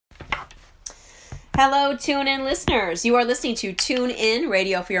Hello, Tune In listeners. You are listening to Tune In,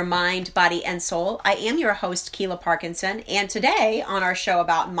 radio for your mind, body, and soul. I am your host, Keela Parkinson, and today on our show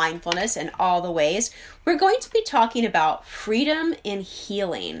about mindfulness and all the ways, we're going to be talking about freedom in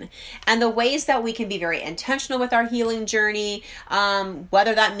healing and the ways that we can be very intentional with our healing journey,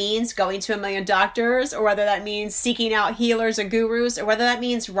 whether that means going to a million doctors or whether that means seeking out healers or gurus or whether that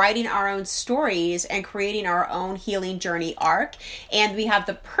means writing our own stories and creating our own healing journey arc. And we have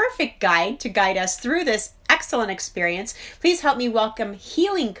the perfect guide to guide us through this excellent experience. Please help me welcome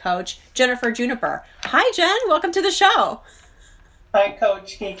healing coach Juniper. Hi, Jen. Welcome to the show. Hi,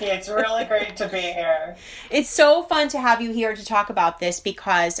 Coach Kiki. It's really great to be here. It's so fun to have you here to talk about this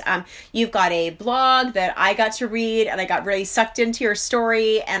because you've got a blog that I got to read and I got really sucked into your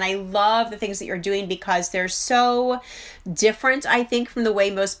story, and I love the things that you're doing because they're so different, I think, from the way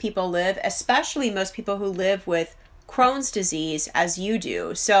most people live, especially most people who live with Crohn's disease as you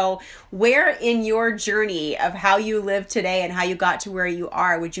do. So where in your journey of how you live today and how you got to where you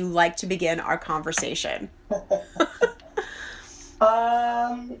are would you like to begin our conversation?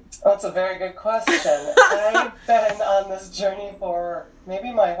 That's a very good question. I've been on this journey for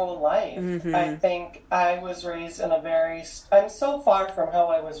maybe my whole life. Mm-hmm. I think I was raised in I'm so far from how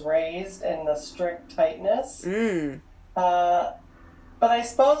I was raised in the strict tightness. But I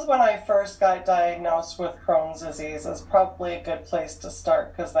suppose when I first got diagnosed with Crohn's disease is probably a good place to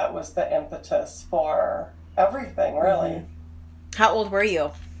start because that was the impetus for everything, really. Mm-hmm. How old were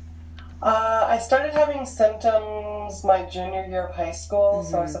you? I started having symptoms my junior year of high school,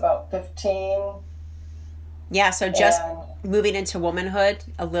 so I was about 15. Yeah, so just moving into womanhood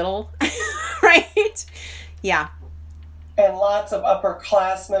a little, right? Yeah. And lots of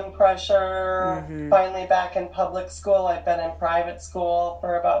upperclassmen pressure. Finally back in public school. I'd been in private school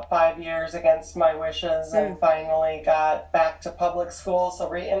for about 5 years against my wishes and finally got back to public school. So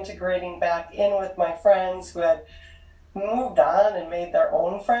reintegrating back in with my friends who had moved on and made their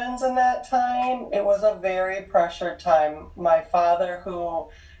own friends in that time. It was a very pressured time. My father, who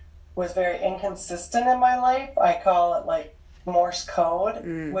was very inconsistent in my life, I call it like Morse code,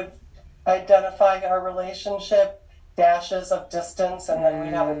 would identify our relationship, dashes of distance, and then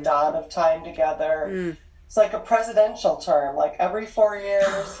we'd have a dot of time together. It's like a presidential term. Like every 4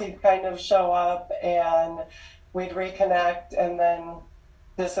 years, he'd kind of show up and we'd reconnect and then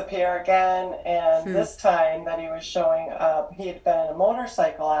disappear again. And this time that he was showing up, he had been in a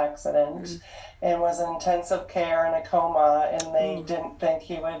motorcycle accident and was in intensive care in a coma, and they didn't think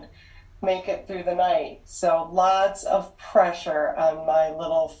he would make it through the night. So lots of pressure on my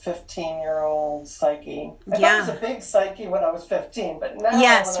little 15-year-old psyche. I thought it was a big psyche when I was 15, but now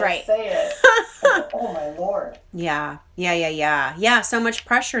I say it, like, oh my Lord. Yeah, so much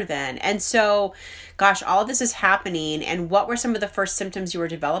pressure then. And so, gosh, all this is happening, and what were some of the first symptoms you were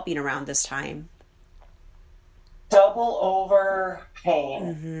developing around this time? Double over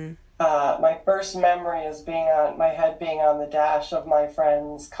pain. My first memory is my head being on the dash of my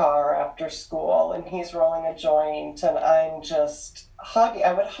friend's car after school, and he's rolling a joint, and I'm just hugging.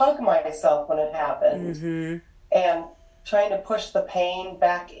 I would hug myself when it happened, and trying to push the pain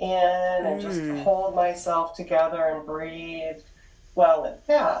back in and just hold myself together and breathe while it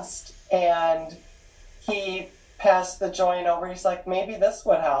passed. And he passed the joint over. He's like, maybe this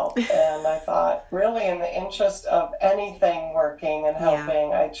would help. And I thought, really, in the interest of anything working and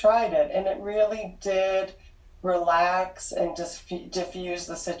helping, I tried it. And it really did relax and diffuse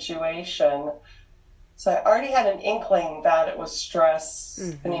the situation. So I already had an inkling that it was stress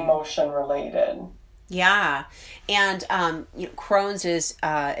and emotion related. Yeah. And Crohn's is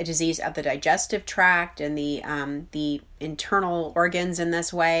a disease of the digestive tract and the internal organs in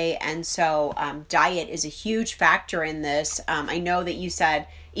this way. And so diet is a huge factor in this. I know that you said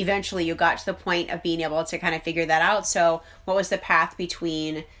eventually you got to the point of being able to kind of figure that out. So what was the path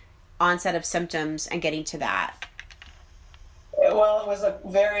between onset of symptoms and getting to that? Well, it was a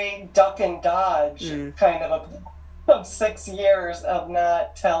very duck and dodge kind of 6 years of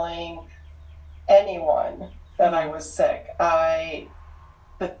not telling anyone that I was sick.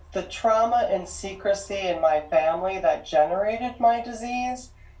 The trauma and secrecy in my family that generated my disease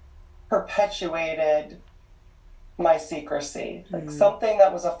perpetuated my secrecy. Like something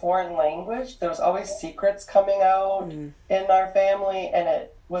that was a foreign language, there was always secrets coming out in our family. And I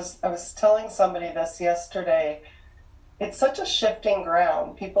was telling somebody this yesterday, it's such a shifting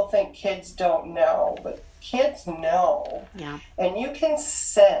ground. People think kids don't know, but kids know. Yeah. And you can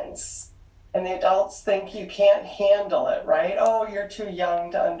sense. And the adults think you can't handle it, right? Oh, you're too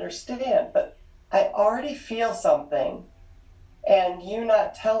young to understand. But I already feel something. And you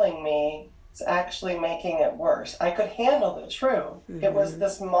not telling me it's actually making it worse. I could handle the truth. It was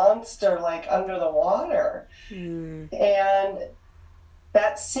this monster like under the water. And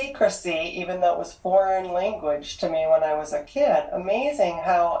that secrecy, even though it was foreign language to me when I was a kid, amazing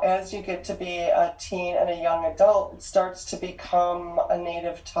how as you get to be a teen and a young adult, it starts to become a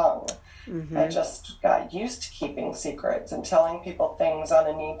native tongue. I just got used to keeping secrets and telling people things on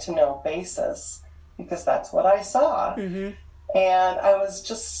a need-to-know basis because that's what I saw. And I was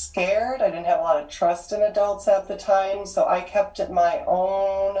just scared. I didn't have a lot of trust in adults at the time, so I kept it my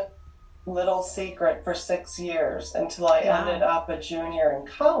own little secret for 6 years until I ended up a junior in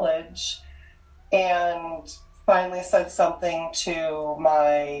college and finally said something to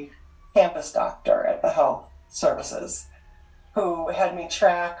my campus doctor at the health services who had me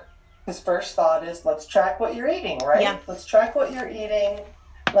track. His first thought is, let's track what you're eating, right? Yeah. Let's track what you're eating.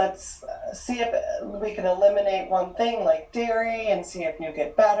 Let's see if we can eliminate one thing like dairy and see if you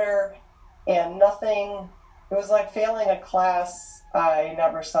get better. And nothing, it was like failing a class I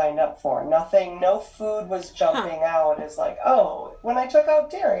never signed up for. Nothing, no food was jumping out as like, oh, when I took out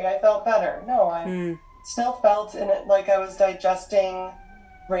dairy, I felt better. No, I still felt in it like I was digesting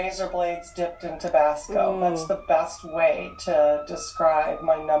razor blades dipped in Tabasco. That's the best way to describe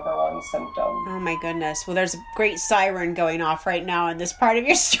my number one symptom. Oh my goodness. Well, there's a great siren going off right now in this part of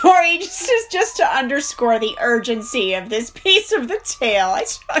your story, just to underscore the urgency of this piece of the tale. I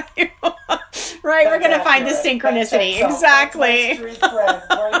tell you. Right, we're going to find the synchronicity. Exactly.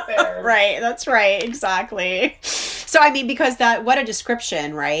 Right there. Right, that's right. Exactly. So, I mean, because what a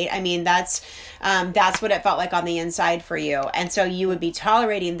description, right? I mean, that's what it felt like on the inside for you. And so you would be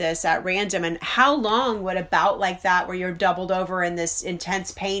tolerating this at random. And how long would a bout like that where you're doubled over in this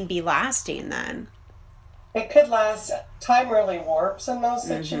intense pain be lasting then? It could last. Time really warps in those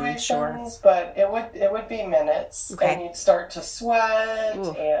situations, but it would be minutes, and you'd start to sweat,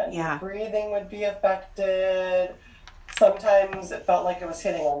 and your breathing would be affected. Sometimes it felt like it was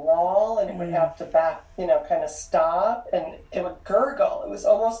hitting a wall, and it would have to back, kind of stop, and it would gurgle. It was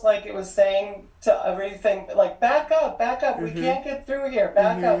almost like it was saying to everything, like, back up, we can't get through here,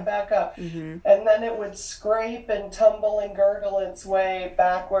 back up. And then it would scrape and tumble and gurgle its way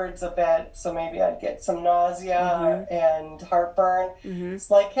backwards a bit, so maybe I'd get some nausea and heartburn.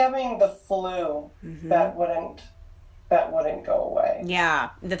 It's like having the flu that wouldn't go away.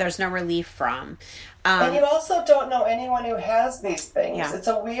 Yeah, that there's no relief from. And you also don't know anyone who has these things. Yeah. It's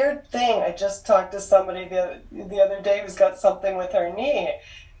a weird thing. I just talked to somebody the other day who's got something with her knee.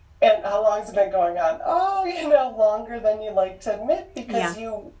 And how long has it been going on? Oh, longer than you like to admit, because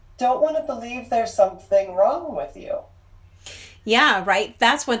you don't want to believe there's something wrong with you. Yeah, right.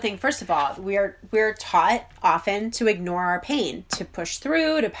 That's one thing. First of all, we're taught often to ignore our pain, to push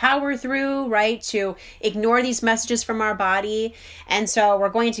through, to power through, right? To ignore these messages from our body. And so we're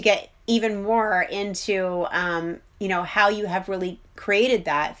going to get even more into, how you have really created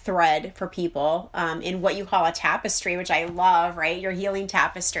that thread for people in what you call a tapestry, which I love, right? Your healing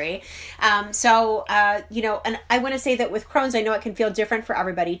tapestry. And I want to say that with Crohn's, I know it can feel different for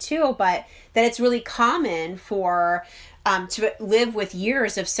everybody too, but that it's really common for to live with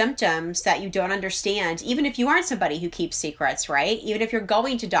years of symptoms that you don't understand, even if you aren't somebody who keeps secrets, right? Even if you're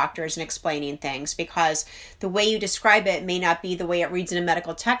going to doctors and explaining things, because the way you describe it may not be the way it reads in a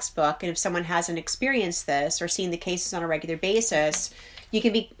medical textbook. And if someone hasn't experienced this or seen the cases on a regular basis, you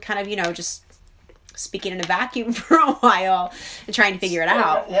can be kind of, just speaking in a vacuum for a while and trying to figure it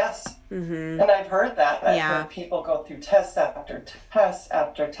out. Yes. And I've heard that. I've heard people go through test after test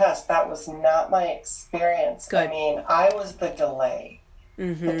after test. That was not my experience. Good. I mean, I was the delay.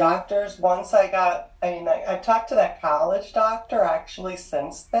 The doctors, once I've talked to that college doctor actually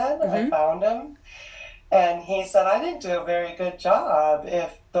since then. I found him. And he said, I didn't do a very good job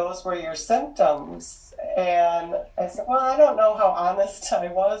if those were your symptoms. And I said, well, I don't know how honest I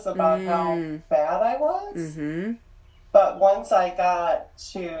was about how bad I was. But once I got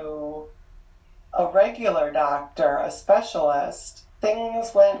to a regular doctor, a specialist,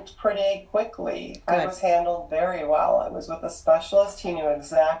 things went pretty quickly. Good. I was handled very well. I was with a specialist. He knew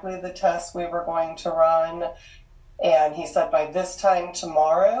exactly the tests we were going to run. And he said, by this time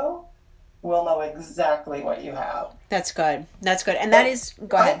tomorrow, we'll know exactly what you have. That's good. That's good. And that is,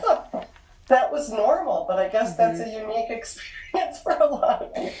 go ahead. I thought that was normal, but I guess that's a unique experience experience for a lot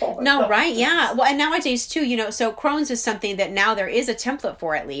of people. No, right. Yeah. Well, and nowadays too, so Crohn's is something that now there is a template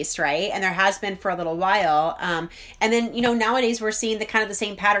for, at least, right? And there has been for a little while. And then, nowadays we're seeing the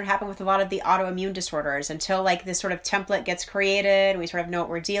same pattern happen with a lot of the autoimmune disorders. Until like this sort of template gets created, we sort of know what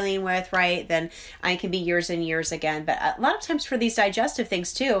we're dealing with, right? Then it can be years and years again. But a lot of times for these digestive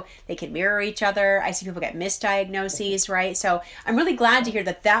things too, they can mirror each other. I see people get misdiagnoses, right? So I'm really glad to hear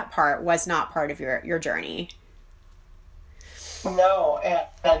that part was not part of your journey. No,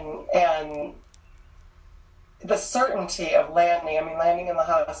 and the certainty of landing. I mean, landing in the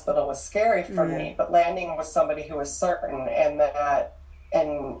hospital was scary for me, but landing with somebody who was certain and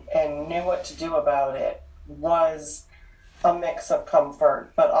knew what to do about it was a mix of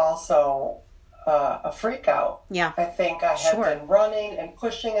comfort, but also a freak out. Yeah, I think I had been running and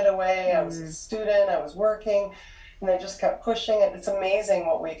pushing it away. I was a student. I was working, and I just kept pushing it. It's amazing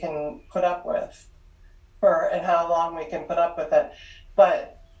what we can put up with. And how long we can put up with it.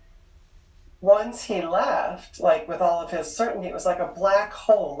 But once he left, like with all of his certainty, it was like a black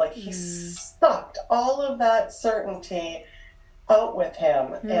hole. Like he sucked all of that certainty out with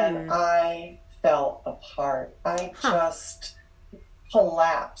him. And I fell apart. I just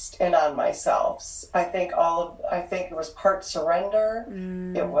collapsed in on myself. I think it was part surrender.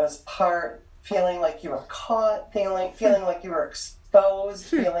 It was part feeling like you were caught, feeling like you were exposed,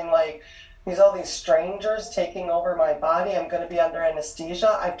 feeling like there's all these strangers taking over my body. I'm going to be under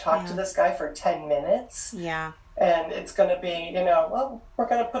anesthesia. I've talked to this guy for 10 minutes. Yeah. And it's going to be, well, we're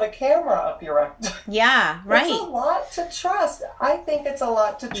going to put a camera up your rectum. Yeah, right. It's a lot to trust. I think it's a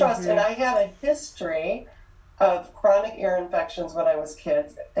lot to trust. And I had a history of chronic ear infections when I was a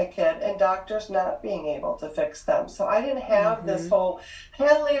kid, and doctors not being able to fix them. So I didn't have this whole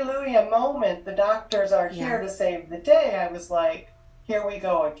hallelujah moment. The doctors are here to save the day. I was like, here we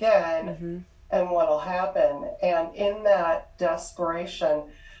go again, and what'll happen. And in that desperation,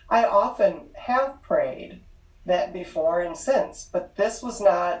 I often have prayed that before and since, but this was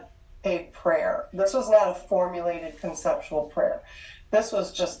not a prayer. This was not a formulated conceptual prayer. This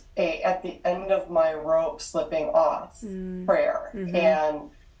was just at the end of my rope slipping off prayer. And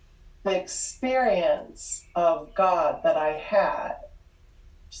the experience of God that I had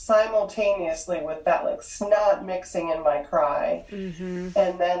simultaneously with that, like snot mixing in my cry, and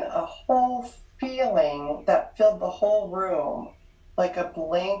then a whole feeling that filled the whole room, like a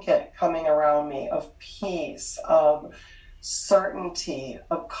blanket coming around me, of peace, of certainty,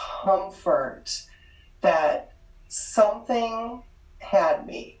 of comfort, that something had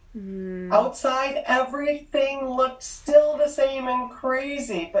me. Outside, everything looked still the same and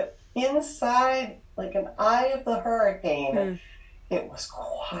crazy, but inside, like an eye of the hurricane, it was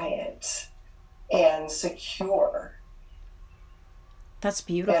quiet and secure. That's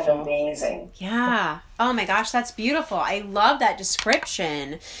beautiful. And amazing. Yeah. Oh my gosh, that's beautiful. I love that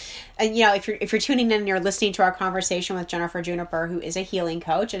description. And if you're tuning in and you're listening to our conversation with Jennifer Juniper, who is a healing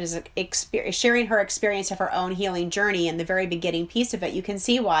coach and is sharing her experience of her own healing journey in the very beginning piece of it, you can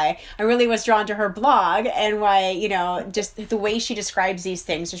see why I really was drawn to her blog, and why, just the way she describes these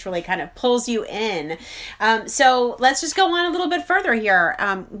things just really kind of pulls you in. So let's just go on a little bit further here.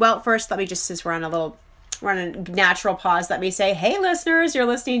 Well, first, let me just, since we're on a natural pause, let me say, hey listeners, you're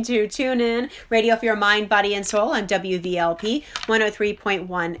listening to Tune In, Radio for Your Mind, Body, and Soul on WVLP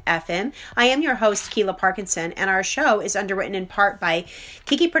 103.1 FM. I am your host, Keela Parkinson, and our show is underwritten in part by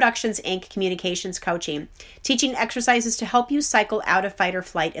Kiki Productions, Inc. Communications Coaching, teaching exercises to help you cycle out of fight or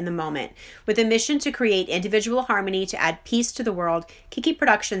flight in the moment. With a mission to create individual harmony to add peace to the world, Kiki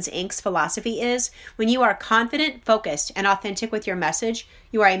Productions, Inc.'s philosophy is, when you are confident, focused, and authentic with your message,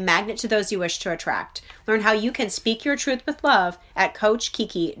 you are a magnet to those you wish to attract. Learn how you can speak your truth with love at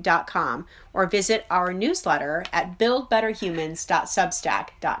CoachKiki.com, or visit our newsletter at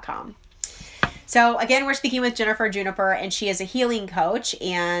buildbetterhumans.substack.com. So again, we're speaking with Jennifer Juniper, and she is a healing coach,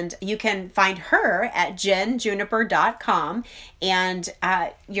 and you can find her at jenjuniper.com, and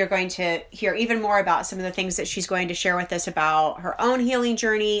you're going to hear even more about some of the things that she's going to share with us about her own healing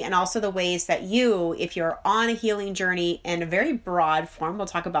journey, and also the ways that you, if you're on a healing journey in a very broad form, we'll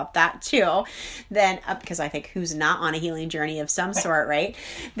talk about that too, then, because I think who's not on a healing journey of some sort, right?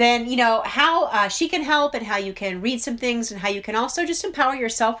 Then, how she can help, and how you can read some things, and how you can also just empower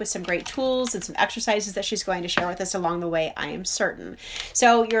yourself with some great tools and some exercises that she's going to share with us along the way, I am certain.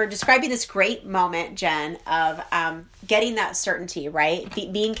 So you're describing this great moment, Jen, of getting that certainty, right?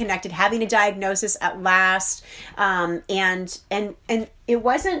 Being connected, having a diagnosis at last, and it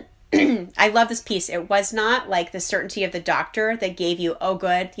wasn't. I love this piece. It was not like the certainty of the doctor that gave you, oh,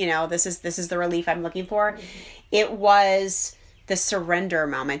 good, this is the relief I'm looking for. It was the surrender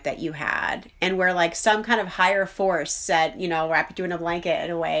moment that you had, and where like some kind of higher force said, you know, wrapped you in a blanket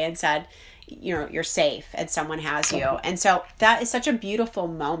in a way and said, you know, you're safe and someone has you. And so that is such a beautiful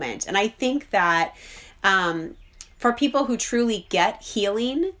moment. And I think that for people who truly get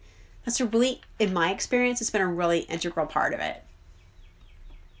healing, that's a really, in my experience, it's been a really integral part of it.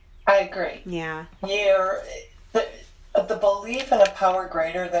 I agree. Yeah. The belief in a power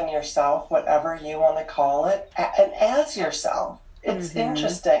greater than yourself, whatever you want to call it, and as yourself. It's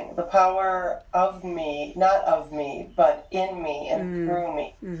interesting. The power of me, not of me, but in me and through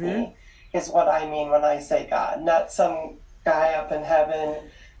me is what I mean when I say God. Not some guy up in heaven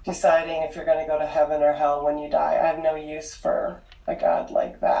deciding if you're going to go to heaven or hell when you die. I have no use for a God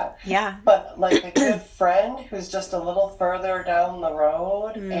like that. Yeah. But like a good friend who's just a little further down the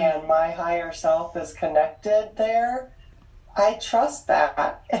road and my higher self is connected there, I trust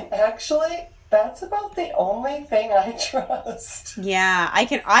that. And actually, that's about the only thing I trust. Yeah, I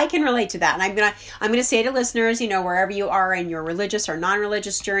can relate to that. And I'm gonna say to listeners, you know, wherever you are in your religious or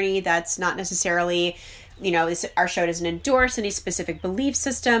non-religious journey, that's not necessarily, you know, our show doesn't endorse any specific belief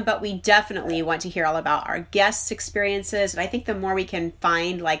system, but we definitely want to hear all about our guests' experiences. And I think the more we can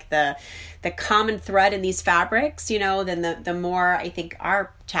find like the common thread in these fabrics, you know, then the more I think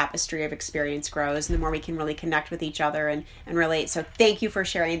our tapestry of experience grows, and the more we can really connect with each other and relate. So thank you for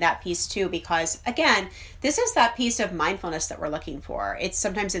sharing that piece too, because again, this is that piece of mindfulness that we're looking for. It's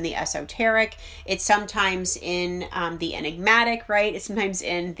sometimes in the esoteric, it's sometimes in the enigmatic, right? It's sometimes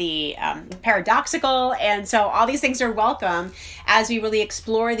in the paradoxical. And so all these things are welcome as we really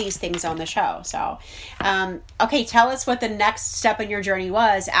explore these things on the show. So, okay, tell us what the next step in your journey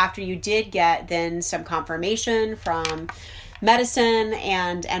was after you did get then some confirmation from medicine,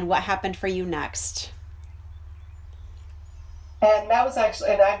 and what happened for you next. And that was actually,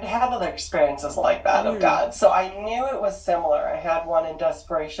 and I've had other experiences like that of God. So I knew it was similar. I had one in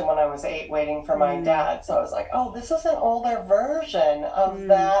desperation when I was 8 waiting for my dad. So I was like, oh, this is an older version of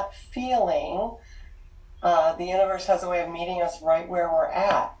that feeling. The universe has a way of meeting us right where we're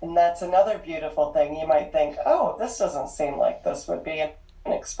at. And that's another beautiful thing. You might think, oh, this doesn't seem like this would be an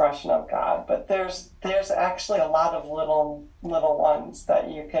expression of God, but there's actually a lot of little ones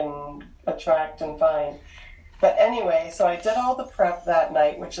that you can attract and find. But anyway, so I did all the prep that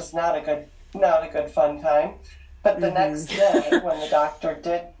night, which is not a good fun time. But the next day, when the doctor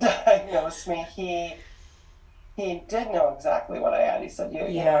did diagnose me, he did know exactly what I had. He said, you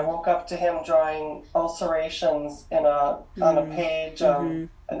know, I woke up to him drawing ulcerations on a page of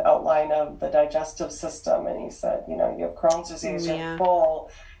an outline of the digestive system. And he said, you know, you have Crohn's disease, you're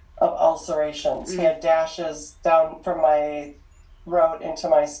full of ulcerations. He had dashes down from my throat into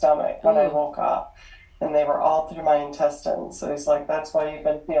my stomach when I woke up. And they were all through my intestines. So he's like, that's why you've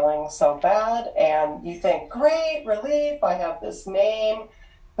been feeling so bad. And you think, great, relief, I have this name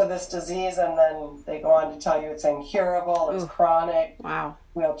for this disease, and then they go on to tell you it's incurable, it's chronic. Wow.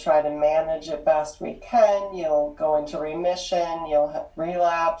 We'll try to manage it best we can. You'll go into remission, you'll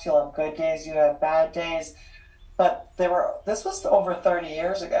relapse, you'll have good days, you have bad days. But this was over 30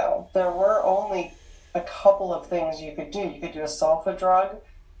 years ago. There were only a couple of things you could do. You could do a sulfa drug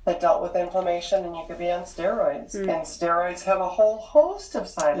that dealt with inflammation, and you could be on steroids. And steroids have a whole host of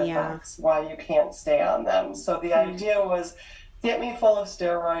side effects why you can't stay on them. So the idea was, get me full of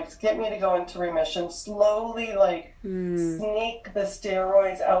steroids, get me to go into remission, slowly sneak the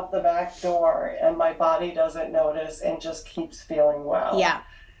steroids out the back door, and my body doesn't notice and just keeps feeling well. Yeah.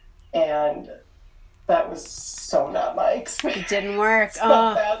 And that was so not my experience. It didn't work. So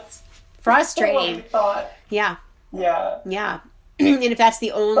that's frustrating. What I thought. Yeah. Yeah. Yeah. And if that's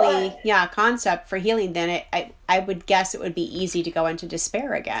the only concept for healing, then I would guess it would be easy to go into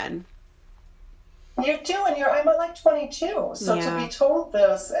despair again. You do, and I'm like 22. So to be told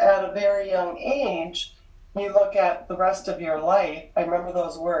this at a very young age, you look at the rest of your life. I remember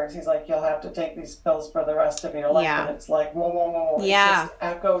those words. He's like, you'll have to take these pills for the rest of your life. Yeah. And it's like, whoa, whoa, whoa. Yeah. It just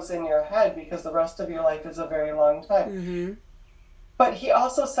echoes in your head because the rest of your life is a very long time. Mm-hmm. But he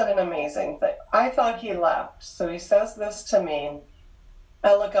also said an amazing thing. I thought he left. So he says this to me.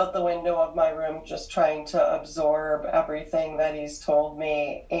 I look out the window of my room just trying to absorb everything that he's told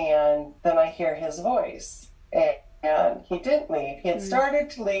me, and then I hear his voice. And he didn't leave. He had started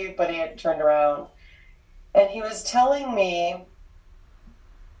to leave, but he had turned around. And he was telling me,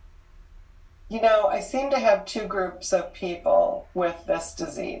 you know, I seem to have 2 groups of people with this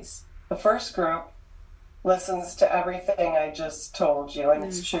disease. The first group listens to everything I just told you, and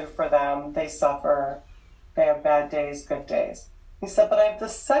it's true for them. They suffer. They have bad days, good days. He said, but I have the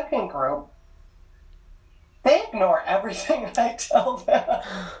second group. They ignore everything I tell them.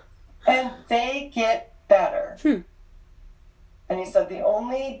 And they get better. And he said, the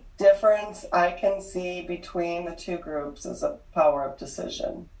only difference I can see between the two groups is a power of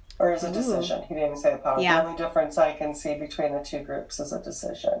decision. Or is a decision. He didn't even say the power. Yeah. The only difference I can see between the two groups is a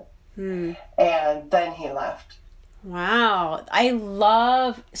decision. And then he left. Wow. I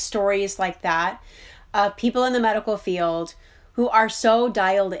love stories like that of people in the medical field who are so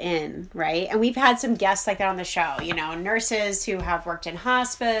dialed in, right? And we've had some guests like that on the show, you know, nurses who have worked in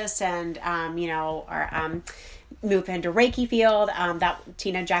hospice and, you know, are move into Reiki field. That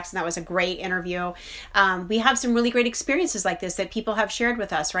Tina Jackson, that was a great interview. We have some really great experiences like this that people have shared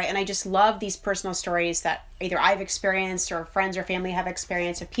with us, right? And I just love these personal stories that either I've experienced or friends or family have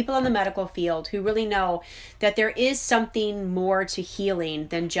experienced of people in the medical field who really know that there is something more to healing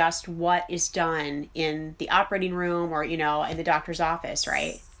than just what is done in the operating room or, you know, in the doctor's office,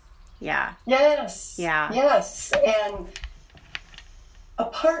 right? Yeah. Yes. Yeah. Yes. And a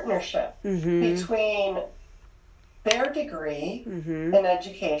partnership between their degree in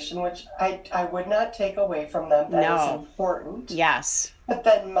education, which I would not take away from them. That is important. Yes. But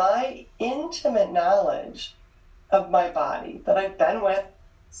then my intimate knowledge of my body that I've been with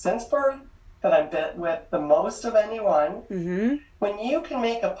since birth, that I've been with the most of anyone, when you can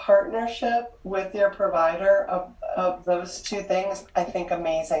make a partnership with your provider of those two things,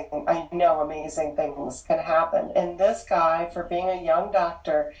 I know amazing things can happen. And this guy, for being a young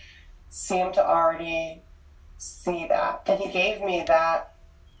doctor, seemed to already see that, and he gave me that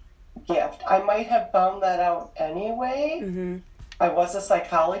gift. I might have found that out anyway. I was a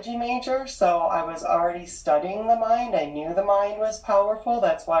psychology major, so I was already studying the mind. I knew the mind was powerful.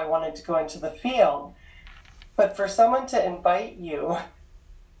 That's why I wanted to go into the field. But for someone to invite you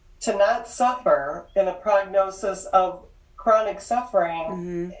to not suffer in a prognosis of chronic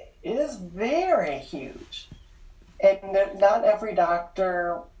suffering is very huge. And not every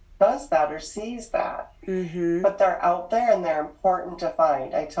doctor does that or sees that. But they're out there and they're important to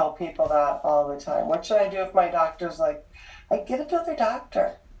find. I tell people that all the time. What should I do if my doctor's like, I get another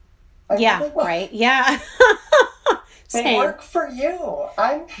doctor? Right. Yeah. They work for you.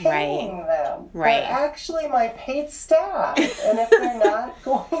 I'm paying them. They're actually my paid staff. And if they're not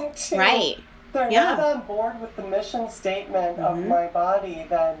going to, they're not on board with the mission statement of my body,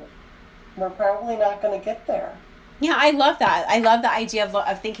 then we're probably not going to get there. Yeah, I love that. I love the idea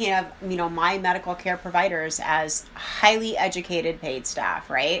of thinking of, you know, my medical care providers as highly educated paid staff,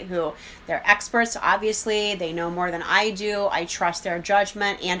 right? Who they're experts, obviously. They know more than I do. I trust their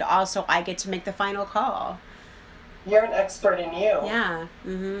judgment. And also I get to make the final call. You're an expert in you. Yeah.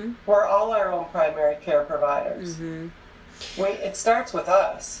 We're all our own primary care providers. It starts with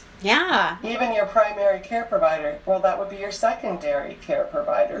us. Yeah. Even your primary care provider, well, that would be your secondary care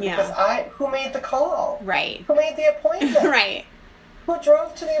provider. Because who made the call? Right. Who made the appointment? Right. Who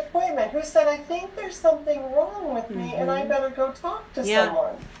drove to the appointment? Who said, I think there's something wrong with me and I better go talk to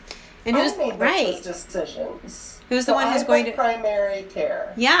someone? And who's made those decisions? Who's the one who's going to primary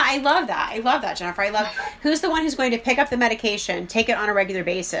care? Yeah, I love that, Jennifer. I love who's the one who's going to pick up the medication, take it on a regular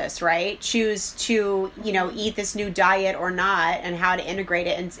basis, right? Choose to, you know, eat this new diet or not, and how to integrate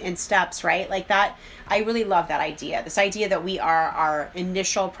it in steps, right? Like that. I really love that idea. This idea that we are our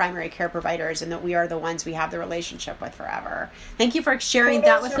initial primary care providers and that we are the ones we have the relationship with forever. Thank you for sharing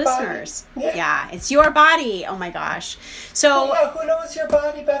that with listeners. Yeah, it's your body. Oh my gosh. So who knows your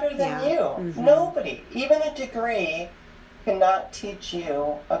body better than you? Nobody. Even a degree cannot teach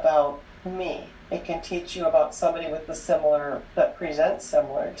you about me. It can teach you about somebody with that presents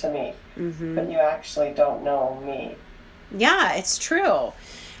similar to me. But you actually don't know me. Yeah, it's true.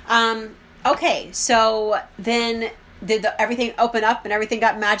 Okay, so then did everything open up and everything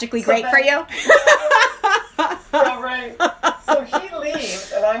got magically great for you? Right. So he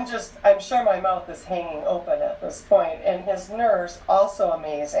leaves, and I'm sure my mouth is hanging open at this point, and his nurse, also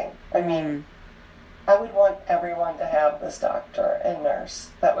amazing. I mean, I would want everyone to have this doctor and nurse.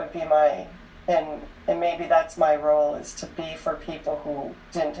 That would be and maybe that's my role, is to be for people who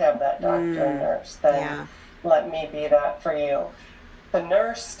didn't have that doctor and nurse. Then let me be that for you. The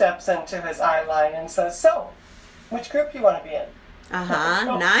nurse steps into his eye line and says, so, which group do you want to be in?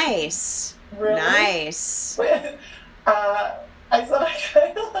 Nice. Really? Nice. I said, I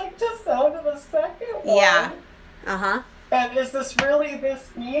kind of like the sound of the second one. Yeah. And is this really this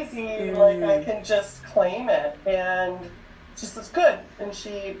easy? Like, I can just claim it. And she says, good. And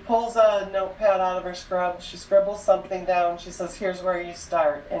she pulls a notepad out of her scrub. She scribbles something down. She says, here's where you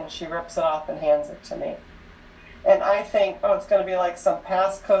start. And she rips it off and hands it to me. And I think, it's going to be like some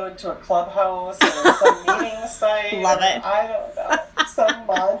passcode to a clubhouse or some meeting site. Love it. I don't know. Some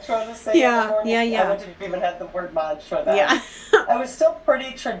mantra to say in the morning. I wouldn't have even had the word mantra then. I was still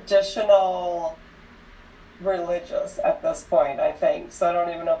pretty traditional religious at this point, I think. So I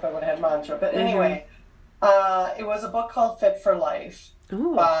don't even know if I would have had mantra. But anyway, it was a book called Fit for Life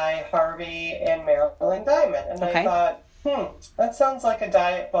by Harvey and Marilyn Diamond. And I thought, that sounds like a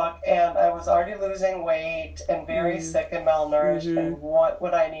diet book. And I was already losing weight and very sick and malnourished. And what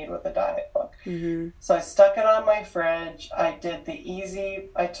would I need with a diet book? So I stuck it on my fridge. I took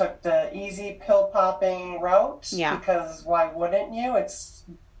the easy pill popping route. Yeah. Because why wouldn't you? It's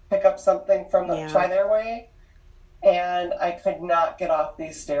pick up something from try their way. And I could not get off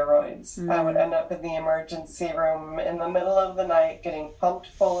these steroids. I would end up in the emergency room in the middle of the night getting pumped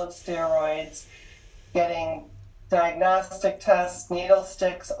full of steroids, getting diagnostic tests, needle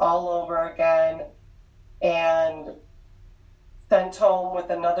sticks all over again, and sent home with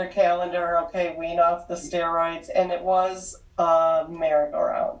another calendar, okay, wean off the steroids. And it was a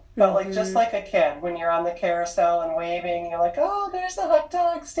merry-go-round. But like just like a kid, when you're on the carousel and waving, you're like, oh, there's the hot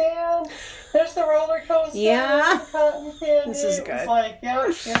dog stand, there's the roller coaster, there's the cotton candy. This is good. It's like,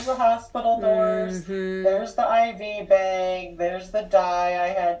 here's the hospital doors, there's the IV bag, there's the dye I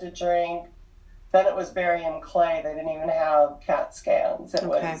had to drink. Then it was barium clay. They didn't even have CAT scans. It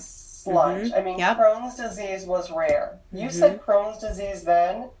was sludge. I mean, Crohn's disease was rare. You said Crohn's disease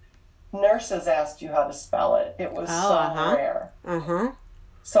then. Nurses asked you how to spell it. It was so rare.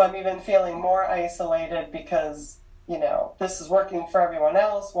 So I'm even feeling more isolated because, this is working for everyone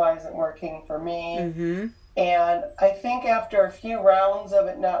else. Why isn't it working for me? And I think after a few rounds of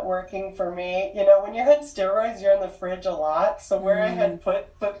it not working for me, when you're on steroids, you're in the fridge a lot. So where I had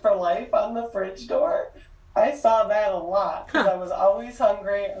put Fit for Life on the fridge door, I saw that a lot because I was always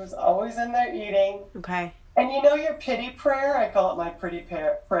hungry. I was always in there eating. Okay. And your pity prayer? I call it my pity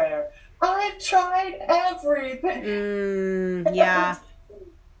prayer. I've tried everything. Yeah.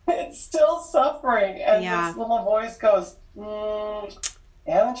 It's still suffering. And this little voice goes, you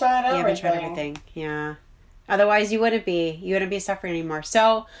haven't tried everything. You haven't tried everything. Yeah. Otherwise, you wouldn't be suffering anymore.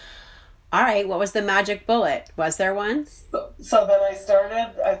 So, all right, what was the magic bullet? Was there one? So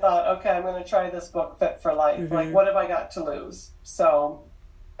then I thought, okay, I'm going to try this book, Fit for Life. Like, what have I got to lose? So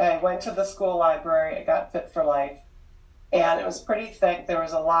I went to the school library. I got Fit for Life. And it was pretty thick. There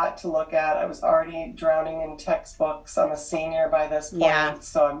was a lot to look at. I was already drowning in textbooks. I'm a senior by this point.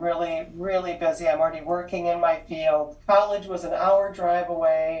 So I'm really, really busy. I'm already working in my field. College was an hour drive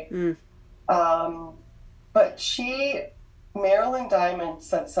away. But Marilyn Diamond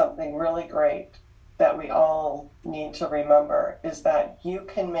said something really great that we all need to remember, is that you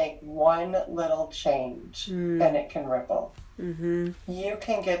can make one little change and it can ripple. You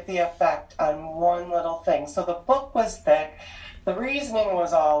can get the effect on one little thing. So the book was thick. The reasoning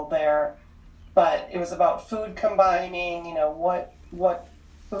was all there, but it was about food combining, what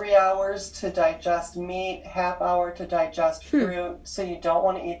 3 hours to digest meat, half hour to digest fruit. So you don't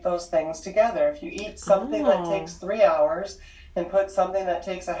want to eat those things together. If you eat something that takes 3 hours and put something that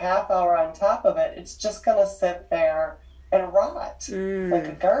takes a half hour on top of it, it's just going to sit there and rot like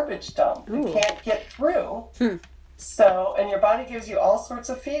a garbage dump. You can't get through. So, and your body gives you all sorts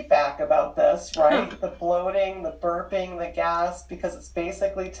of feedback about this, right? The bloating, the burping, the gas, because it's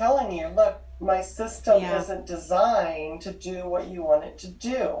basically telling you, look, my system isn't designed to do what you want it to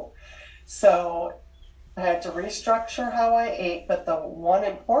do. So I had to restructure how I ate, but the one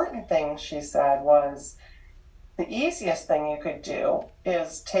important thing she said was the easiest thing you could do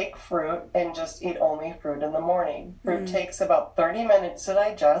is take fruit and just eat only fruit in the morning. Fruit takes about 30 minutes to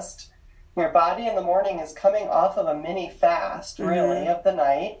digest. Your body in the morning is coming off of a mini fast, really, of the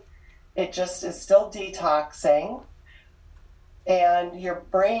night. It just is still detoxing. And your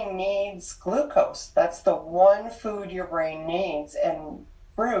brain needs glucose. That's the one food your brain needs. And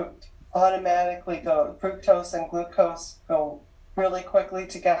fruit automatically fructose and glucose go really quickly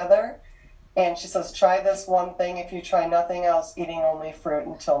together. And she says, try this one thing. If you try nothing else, eating only fruit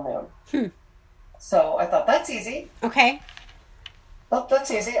until noon. So I thought, that's easy. Okay. Oh,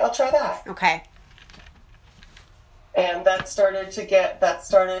 that's easy. I'll try that. Okay. And that started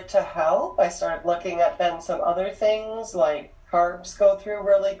to help. I started looking at then some other things, like carbs go through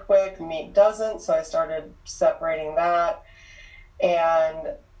really quick, meat doesn't, so I started separating that.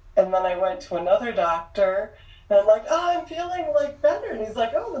 And then I went to another doctor, and I'm like, oh, I'm feeling like better. And he's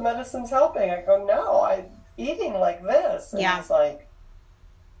like, oh, the medicine's helping. I go, no, I'm eating like this. And he's like,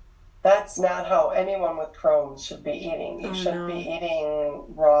 that's not how anyone with Crohn's should be eating. You shouldn't be eating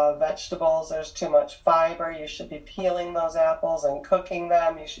raw vegetables. There's too much fiber. You should be peeling those apples and cooking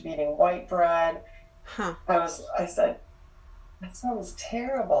them. You should be eating white bread. I said, that sounds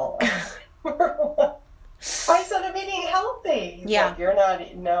terrible. I said, I'm eating healthy. He's like, you're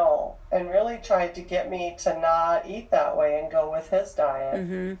not, no. And really tried to get me to not eat that way and go with his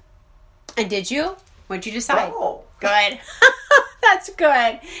diet. And did you? What'd you decide? No. Good. That's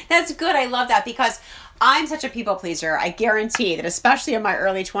good. That's good. I love that because I'm such a people pleaser. I guarantee that especially in my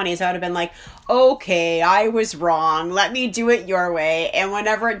early 20s, I would have been like, okay, I was wrong. Let me do it your way. And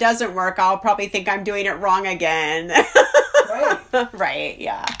whenever it doesn't work, I'll probably think I'm doing it wrong again. Right. Right.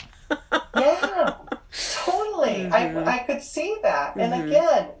 Yeah. Yeah, totally. I could see that. And Mm-hmm.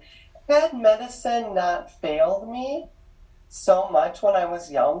 again, had medicine not failed me so much when I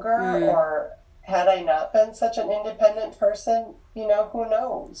was younger, or had I not been such an independent person, who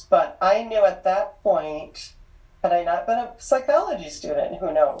knows? But I knew at that point, had I not been a psychology student,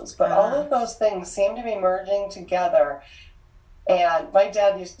 who knows? But all of those things seem to be merging together. And my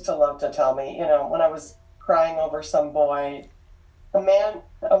dad used to love to tell me, when I was crying over some boy,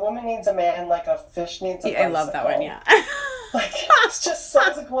 a woman needs a man like a fish needs a bicycle. I love that one, yeah. Like, it's just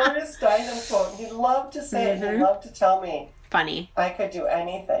such a glorious dynamo quote. He'd love to say it. He'd love to tell me. Funny. I could do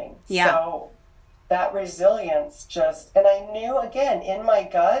anything. Yeah. So that resilience and I knew, again, in my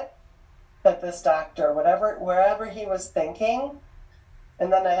gut, that this doctor, wherever he was thinking,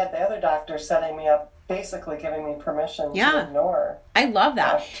 and then I had the other doctor setting me up, basically giving me permission to ignore. I love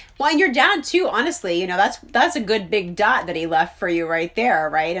that. Well, and your dad too, honestly, that's a good big dot that he left for you right there,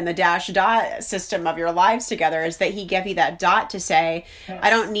 right? And the dash dot system of your lives together is that he gave you that dot to say, I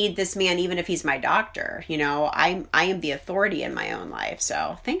don't need this man even if he's my doctor. I am the authority in my own life.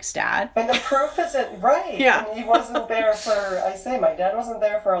 So thanks, Dad. And the proof isn't right. Yeah. And he wasn't there my dad wasn't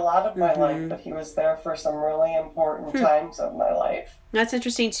there for a lot of my life, but he was there for some really important times of my life. That's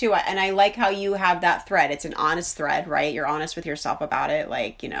interesting too. And I like how you have that thread. It's an honest thread, right? You're honest with yourself about it.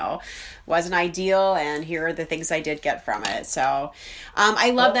 Like, wasn't ideal and here are the things I did get from it. So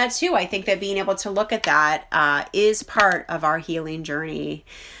I love that too. I think that being able to look at that is part of our healing journey.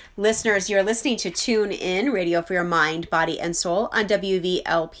 Listeners, you're listening to Tune In, Radio for Your Mind, Body, and Soul on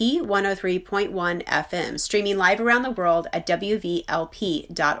WVLP 103.1 FM, streaming live around the world at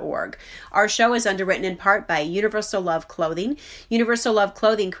WVLP.org. Our show is underwritten in part by Universal Love Clothing. Universal Love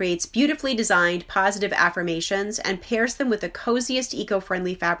Clothing creates beautifully designed positive affirmations and pairs them with the coziest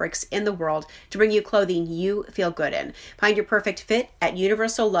eco-friendly fabrics in the world to bring you clothing you feel good in. Find your perfect fit at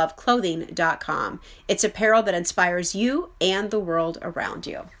universalloveclothing.com. It's apparel that inspires you and the world around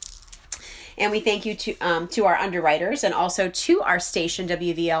you. And we thank you to our underwriters and also to our station,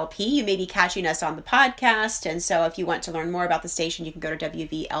 WVLP. You may be catching us on the podcast. And so if you want to learn more about the station, you can go to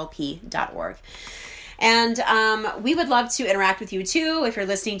WVLP.org. And we would love to interact with you too. If you're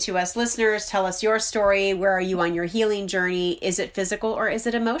listening to us, listeners, tell us your story. Where are you on your healing journey? Is it physical or is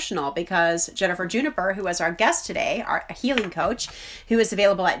it emotional? Because Jennifer Juniper, who is our guest today, our healing coach, who is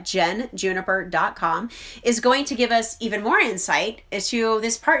available at jenjuniper.com, is going to give us even more insight into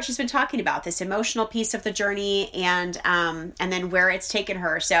this part she's been talking about, this emotional piece of the journey and then where it's taken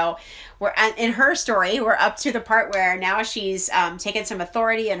her. So we're in her story, we're up to the part where now she's taken some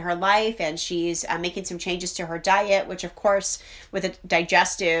authority in her life and she's making some changes to her diet, which of course with a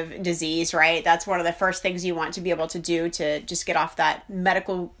digestive disease, right? That's one of the first things you want to be able to do to just get off that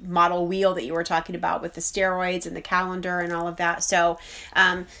medical model wheel that you were talking about with the steroids and the calendar and all of that. So,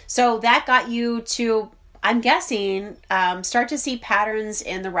 so that got you to, I'm guessing, start to see patterns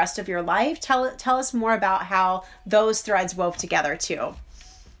in the rest of your life. Tell us more about how those threads wove together too.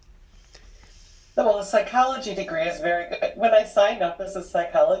 Well, the psychology degree is very good. When I signed up as a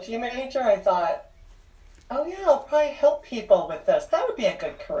psychology major, I thought, oh yeah, I'll probably help people with this. That would be a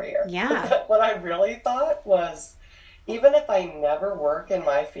good career. Yeah. But what I really thought was, even if I never work in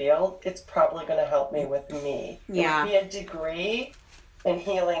my field, it's probably going to help me with me. Yeah. It would be a degree in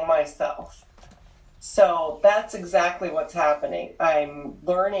healing myself. So that's exactly what's happening. I'm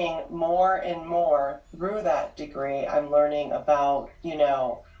learning more and more through that degree. I'm learning about,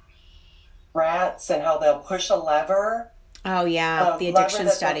 rats and how they'll push a lever. Oh yeah, the addiction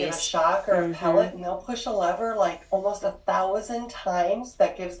studies. Get a shock or a pellet, and they'll push a lever like almost 1,000 times.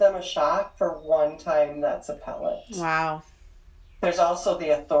 That gives them a shock for one time. That's a pellet. Wow. There's also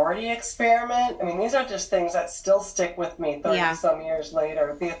the authority experiment. I mean, these are just things that still stick with me 30 some years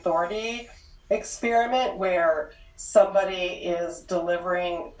later. The authority experiment where somebody is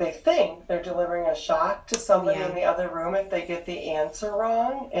they think they're delivering a shock to somebody in the other room if they get the answer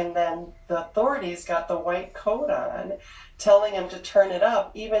wrong, and then the authorities got the white coat on telling them to turn it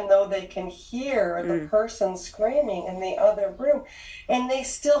up even though they can hear the person screaming in the other room, and they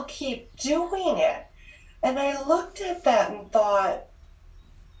still keep doing it. And I looked at that and thought,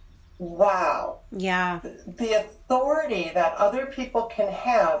 wow. Yeah. The authority that other people can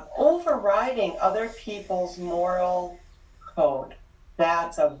have overriding other people's moral code.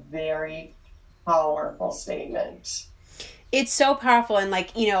 That's a very powerful statement. It's so powerful. And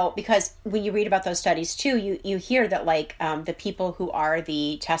like, because when you read about those studies too, you hear that like the people who are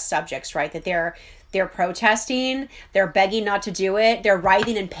the test subjects, right, that they're protesting, they're begging not to do it, they're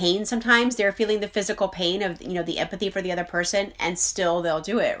writhing in pain sometimes, they're feeling the physical pain of, the empathy for the other person, and still they'll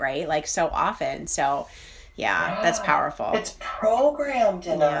do it, right? Like so often. So yeah, that's powerful. It's programmed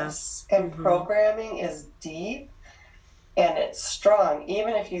in us, and programming is deep and it's strong.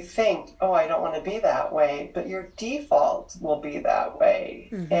 Even if you think, oh, I don't want to be that way, but your default will be that way.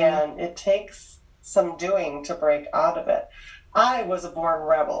 And it takes some doing to break out of it. I was a born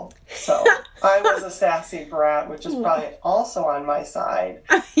rebel, so I was a sassy brat, which is probably also on my side.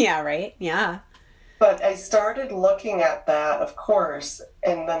 Yeah, right? Yeah. But I started looking at that, of course,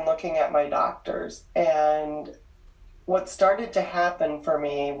 and then looking at my doctors. And what started to happen for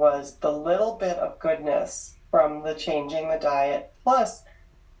me was the little bit of goodness from the changing the diet. Plus,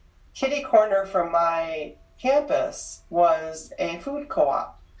 kitty corner from my campus was a food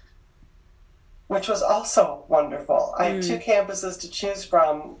co-op, which was also wonderful. I had two campuses to choose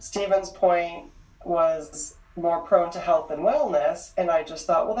from. Stevens Point was more prone to health and wellness, and I just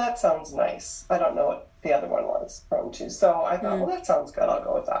thought, well, that sounds nice. I don't know what the other one was prone to. So I thought, well, that sounds good. I'll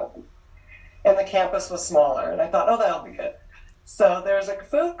go with that one. And the campus was smaller, and I thought, oh, that'll be good. So there's a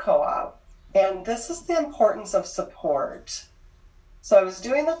food co-op, and this is the importance of support. So I was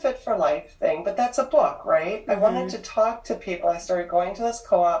doing the Fit for Life thing, but that's a book, right? I wanted to talk to people. I started going to this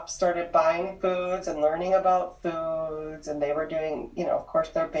co-op, started buying foods and learning about foods, and they were doing, of course,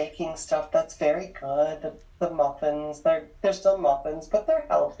 they're baking stuff that's very good. The muffins, they're still muffins, but they're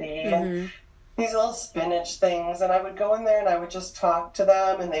healthy. And these little spinach things, and I would go in there and I would just talk to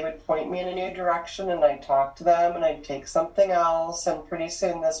them, and they would point me in a new direction, and I'd talk to them, and I'd take something else, and pretty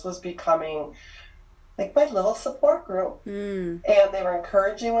soon this was becoming like my little support group. And they were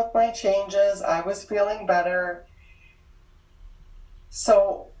encouraging with my changes. I was feeling better.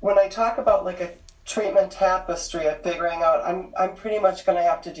 So when I talk about like a treatment tapestry of figuring out, I'm pretty much going to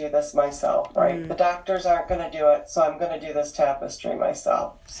have to do this myself, right? The doctors aren't going to do it, so I'm going to do this tapestry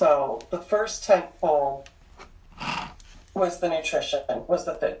myself. So the first tent pole was the nutrition, was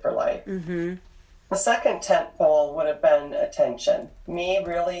the Fit for Life. The second tent pole would have been attention, me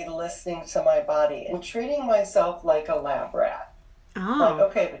really listening to my body and treating myself like a lab rat. Like,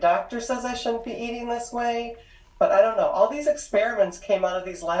 okay, the doctor says I shouldn't be eating this way, but I don't know. All these experiments came out of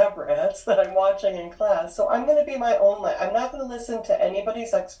these lab rats that I'm watching in class. So I'm going to be my own lab. I'm not going to listen to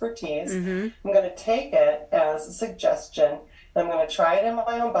anybody's expertise. I'm going to take it as a suggestion. And I'm going to try it in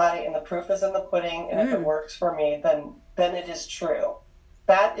my own body, and the proof is in the pudding. And if it works for me, then it is true.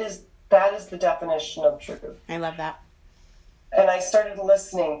 That is the definition of truth. I love that. And I started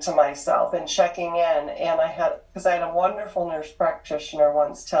listening to myself and checking in. And because I had a wonderful nurse practitioner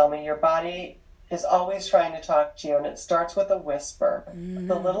once tell me, your body is always trying to talk to you, and it starts with a whisper.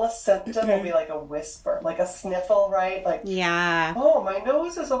 The littlest symptom will be like a whisper, like a sniffle, right? Like, oh, my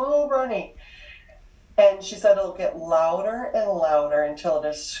nose is a little runny. And she said it'll get louder and louder until it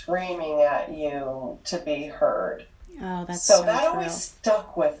is screaming at you to be heard. Oh, that's so that true. Always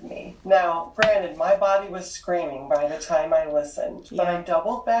stuck with me. Now, granted, my body was screaming by the time I listened, but I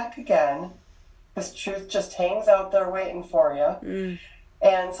doubled back again, because truth just hangs out there waiting for you.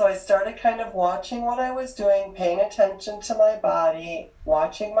 And so I started kind of watching what I was doing, paying attention to my body,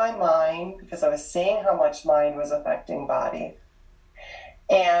 watching my mind, because I was seeing how much mind was affecting body.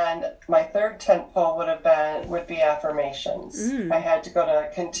 And my third tent pole would be affirmations. I had to go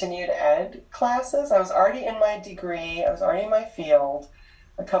to continued ed classes. I was already in my degree. I was already in my field,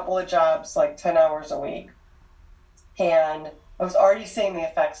 a couple of jobs, like 10 hours a week. And I was already seeing the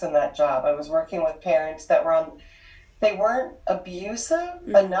effects in that job. I was working with parents that they weren't abusive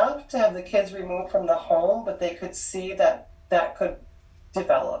enough to have the kids removed from the home, but they could see that could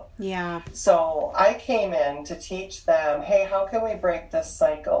develop. Yeah. So I came in to teach them, hey, how can we break this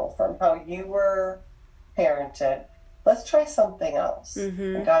cycle from how you were parented? Let's try something else.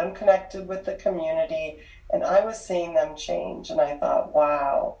 And got them connected with the community, and I was seeing them change, and I thought,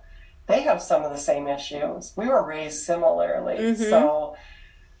 wow, they have some of the same issues. We were raised similarly. So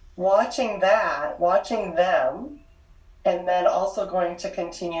watching them, and then also going to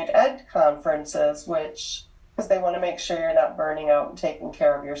continued ed conferences, because they want to make sure you're not burning out and taking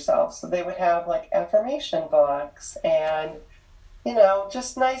care of yourself. So they would have like affirmation books and,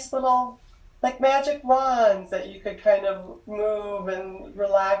 just nice little like magic wands that you could kind of move and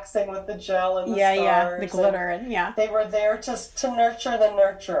relaxing with the gel and the stars. The glitter and They were there to nurture the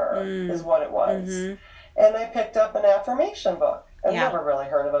nurturer is what it was. And I picked up an affirmation book. I've never really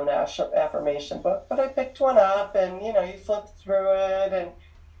heard of an affirmation book, but I picked one up, and you flip through it, and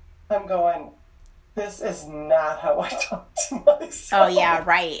I'm going, this is not how I talk to to myself. Oh, yeah,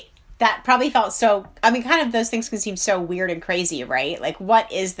 right. That probably felt so, I mean, kind of those things can seem so weird and crazy, right? Like,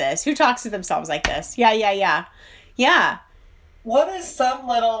 what is this? Who talks to themselves like this? Yeah, yeah, yeah. Yeah. What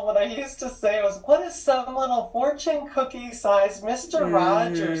I used to say was, what is some little fortune cookie sized Mr.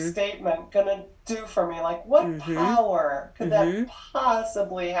 Rogers statement going to do for me? Like, what power could that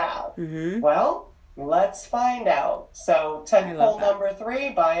possibly have? Well, let's find out. So, tentpole number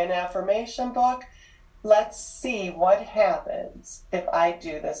 3, buy an affirmation book. Let's see what happens if I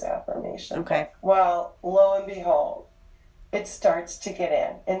do this affirmation book. Well, lo and behold, it starts to get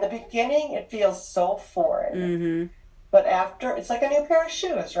in. In the beginning, it feels so foreign. But after, it's like a new pair of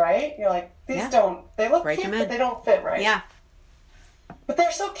shoes, right? You're like, they look cute, but they don't fit right. Yeah. But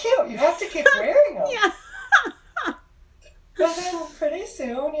they're so cute. You have to keep wearing them. Yeah. But then pretty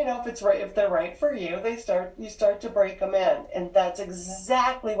soon, if they're right for you, you start to break them in. And that's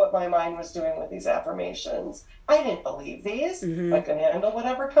exactly what my mind was doing with these affirmations. I didn't believe these. I can handle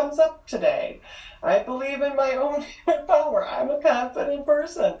whatever comes up today. I believe in my own power. I'm a confident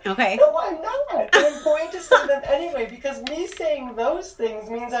person. Okay. No, I'm not. I'm going to say them anyway, because me saying those things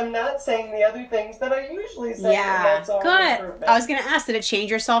means I'm not saying the other things that I usually say. Yeah. That's all Good. I was going to ask, did it change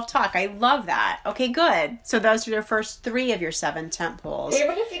your self-talk? I love that. Okay, good. So those are the first 3 of your 7 tentpoles.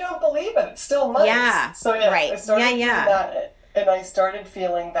 Even if you don't believe it, it's still nice. Yeah. So yeah, right. I started doing that, and I started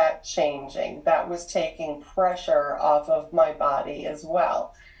feeling that changing. That was taking pressure off of my body as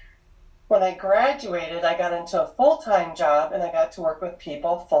well. When I graduated, I got into a full-time job, and I got to work with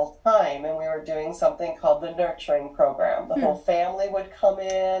people full-time, and we were doing something called the nurturing program. The whole family would come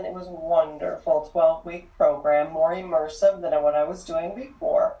in. It was a wonderful 12-week program, more immersive than what I was doing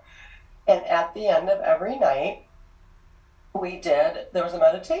before. And at the end of every night, there was a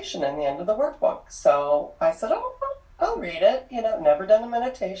meditation in the end of the workbook. So I said, I'll read it. Never done a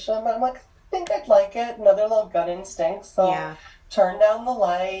meditation, but I'm like, I think I'd like it. Another little gut instinct. So turn down the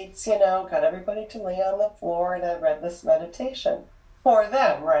lights, got everybody to lay on the floor, and I read this meditation for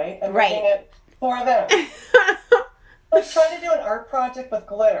them, right? I'm reading it for them. Like trying to do an art project with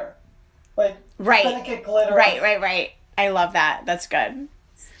glitter. Like, trying to get glitter. Right. I love that. That's good.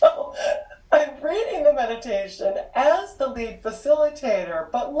 So I'm reading the meditation as the lead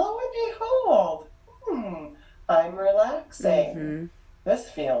facilitator, but lo and behold, I'm relaxing. This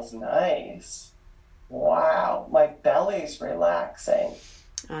feels nice. Wow, my belly's relaxing.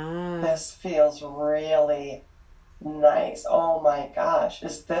 This feels really nice. Oh my gosh,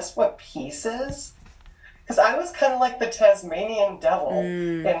 is this what peace is? Because I was kind of like the Tasmanian devil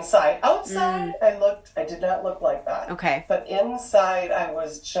inside. Outside, I did not look like that. Okay. But inside, I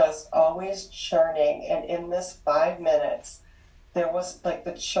was just always churning. And in this 5 minutes, there was like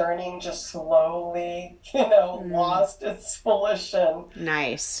the churning just slowly, lost its volition.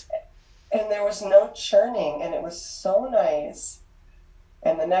 Nice. And there was no churning, and it was so nice.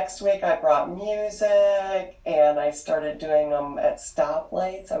 And the next week I brought music, and I started doing them at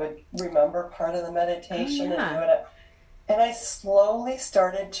stoplights. I would remember part of the meditation and do it. And I slowly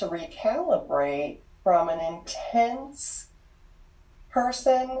started to recalibrate from an intense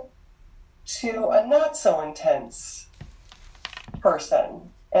person to a not so intense person.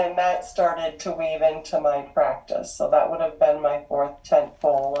 And that started to weave into my practice. So that would have been my 4th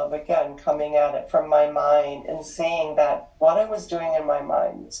tentpole of, again, coming at it from my mind and seeing that what I was doing in my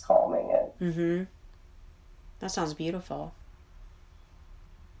mind was calming it. That sounds beautiful.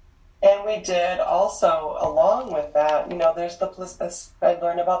 And we did also, along with that, I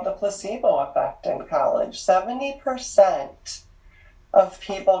learned about the placebo effect in college. 70% of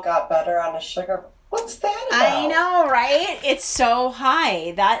people got better on a sugar. What's that about? I know, right? It's so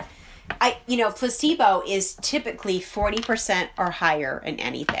high. Placebo is typically 40% or higher in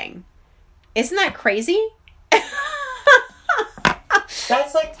anything. Isn't that crazy?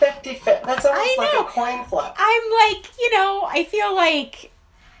 That's like 50. That's almost like a coin flip. I'm like, I feel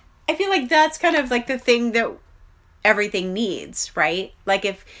like that's kind of like the thing that everything needs, right? Like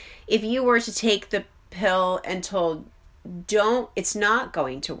if you were to take the pill and told, it's not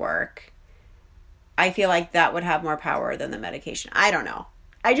going to work, I feel like that would have more power than the medication. I don't know.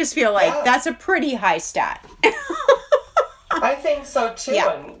 I just feel like that's a pretty high stat. I think so too.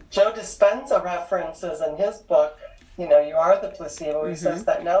 Yeah. And Joe Dispenza references in his book, You Are the Placebo. He says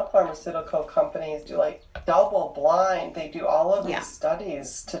that now pharmaceutical companies do like double blind. They do all of these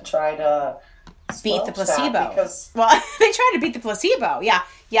studies to try to beat the placebo. They try to beat the placebo. Yeah.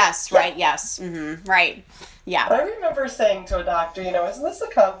 Yes. Right. Yes. Right. Yeah. I remember saying to a doctor, isn't this a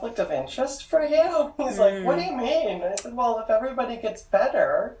conflict of interest for you? He's like, what do you mean? I said, well, if everybody gets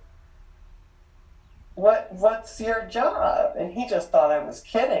better, what's your job? And he just thought I was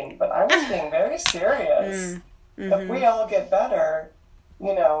kidding, but I was being very serious. If we all get better,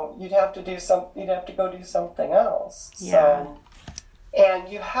 you'd have to go do something else. Yeah. So, and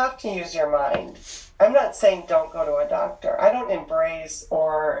you have to use your mind. I'm not saying don't go to a doctor. I don't embrace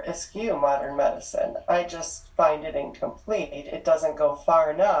or eschew modern medicine. I just find it incomplete. It doesn't go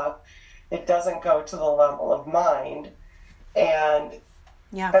far enough. It doesn't go to the level of mind. And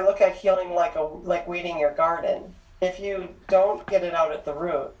Yeah. I look at healing like weeding your garden. If you don't get it out at the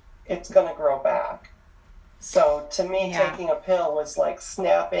root, it's going to grow back. So to me, taking a pill was like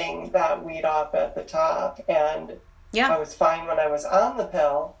snapping that weed off at the top. And I was fine when I was on the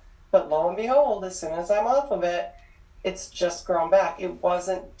pill. But lo and behold, as soon as I'm off of it, it's just grown back. It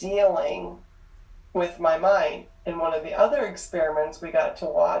wasn't dealing with my mind. And one of the other experiments we got to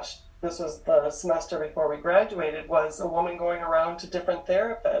watch, this was the semester before we graduated, was a woman going around to different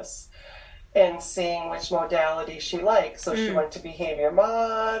therapists and seeing which modality she liked. So she went to Behavior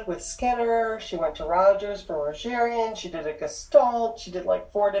Mod with Skinner. She went to Rogers for Rogerian. She did a Gestalt. She did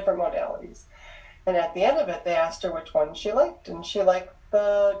like 4 different modalities. And at the end of it, they asked her which one she liked. And she liked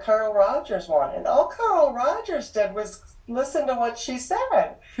the Carl Rogers one. And all Carl Rogers did was listen to what she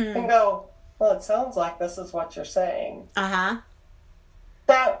said and go, well, it sounds like this is what you're saying. Uh-huh.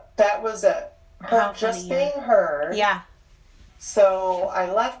 That was it. Her just being heard. Yeah. So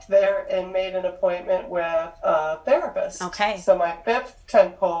I left there and made an appointment with a therapist. Okay. So my 5th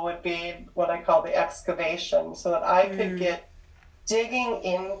tentpole would be what I call the excavation, so that I could get digging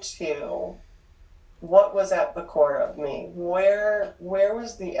into what was at the core of me. Where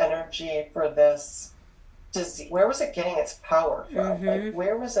was the energy for this disease? Where was it getting its power from? Like,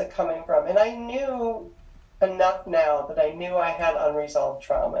 where was it coming from? And I knew enough now that I knew I had unresolved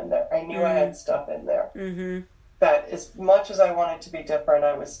trauma in there. I knew I had stuff in there. That as much as I wanted to be different,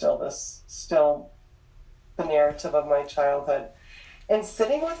 I was still the narrative of my childhood. And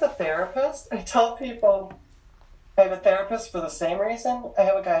sitting with a therapist, I tell people I have a therapist for the same reason I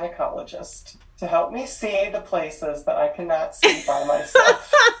have a gynecologist, to help me see the places that I cannot see by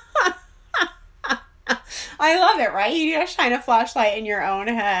myself. I love it, right? You need to shine a flashlight in your own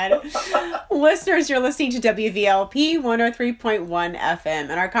head. Listeners, you're listening to WVLP 103.1 FM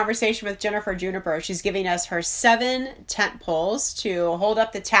and our conversation with Jennifer Juniper. She's giving us her 7 tent poles to hold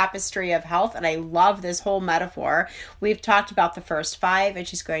up the tapestry of health, and I love this whole metaphor. We've talked about the first 5, and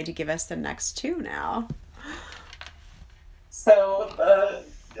she's going to give us the next 2 now. So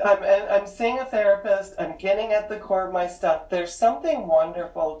I'm seeing a therapist. I'm getting at the core of my stuff. There's something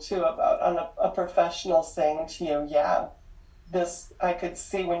wonderful, too, about a professional saying to you, yeah, this I could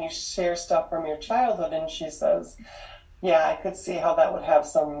see when you share stuff from your childhood. And she says, yeah, I could see how that would have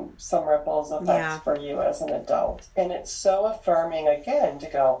some ripples effects for you as an adult. And it's so affirming, again, to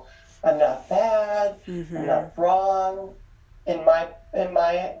go, I'm not bad. I'm not wrong. In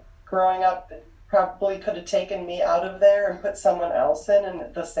my growing up, probably could have taken me out of there and put someone else in,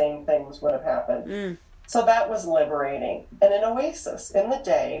 and the same things would have happened. So that was liberating. And an oasis in the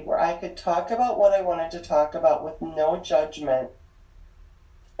day where I could talk about what I wanted to talk about with no judgment.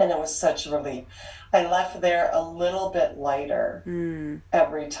 And it was such a relief. I left there a little bit lighter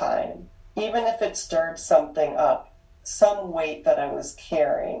every time. Even if it stirred something up, some weight that I was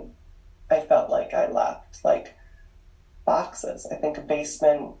carrying, I felt like I left. Like boxes. I think a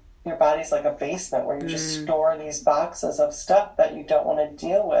basement, your body's like a basement where you just store these boxes of stuff that you don't want to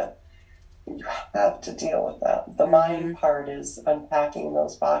deal with. You have to deal with that. The mind part is unpacking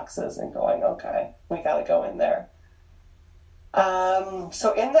those boxes and going, okay, we got to go in there.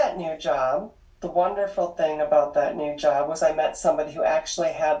 So in that new job, the wonderful thing about that new job was I met somebody who actually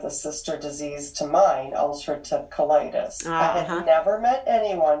had the sister disease to mine, ulcerative colitis. I had never met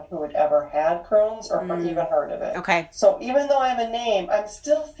anyone who had ever had Crohn's or even heard of it. Okay. So even though I have a name, I'm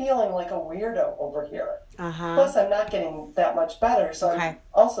still feeling like a weirdo over here. Plus, I'm not getting that much better, so I'm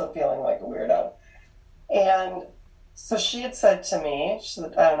also feeling like a weirdo. And so she had said to me, she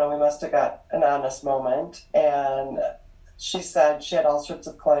said, I don't know, we must have got an honest moment, and she said she had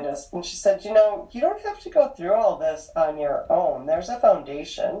ulcerative colitis, and she said, you don't have to go through all this on your own. There's a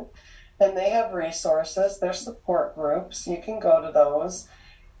foundation, and they have resources. There's support groups. You can go to those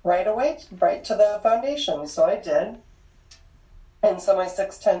right away, right to the foundation. So I did. And so my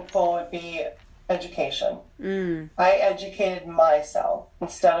 6th pole would be education. I educated myself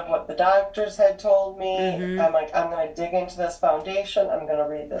instead of what the doctors had told me. I'm like, I'm going to dig into this foundation. I'm going to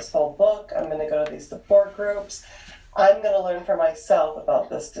read this whole book. I'm going to go to these support groups. I'm going to learn for myself about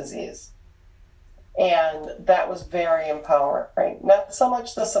this disease. And that was very empowering. Right? Not so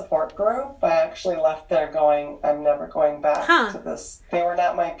much the support group. I actually left there going, I'm never going back to this. They were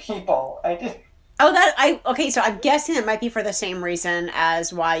not my people. Okay, so I'm guessing it might be for the same reason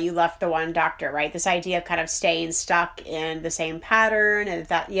as why you left the one doctor, right? This idea of kind of staying stuck in the same pattern and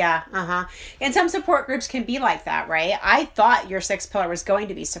And some support groups can be like that, right? I thought your sixth pillar was going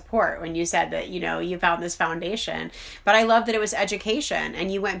to be support when you said that, you found this foundation, but I love that it was education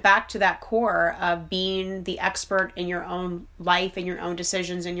and you went back to that core of being the expert in your own life and your own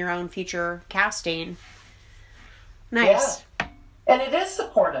decisions and your own future casting. Nice. Yeah. And it is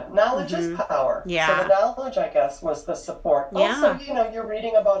supportive. Knowledge is power. Yeah. So the knowledge, I guess, was the support. Yeah. Also, you're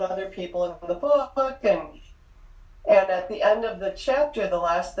reading about other people in the book, and at the end of the chapter, the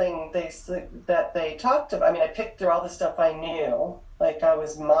last thing they talked about, I picked through all the stuff I knew. Like, I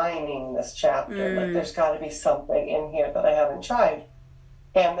was mining this chapter. Like, there's got to be something in here that I haven't tried.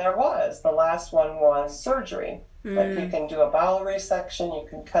 And there was. The last one was surgery. Like, you can do a bowel resection, you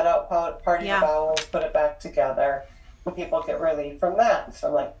can cut out part of your bowels, put it back together. And people get relief from that. So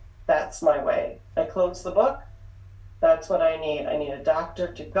I'm like, that's my way. I close the book. That's what I need. I need a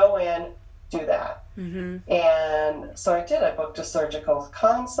doctor to go in, do that. And so I did. I booked a surgical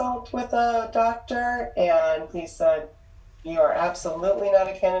consult with a doctor, and he said, you are absolutely not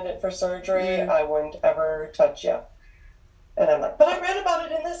a candidate for surgery. I wouldn't ever touch you. And I'm like, but I read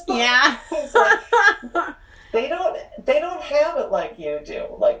about it in this book. Yeah. He's like, They don't have it like you do.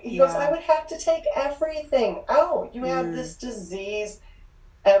 Like, he goes, I would have to take everything out. You have this disease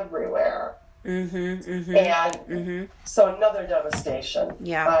everywhere. And so another devastation.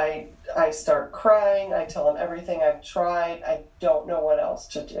 Yeah. I start crying. I tell him everything I've tried. I don't know what else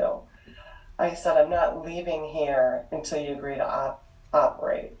to do. I said, I'm not leaving here until you agree to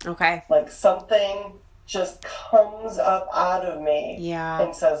operate. Okay. Like, something just comes up out of me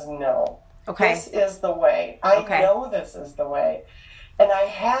and says no. Okay. This is the way. I know this is the way. And I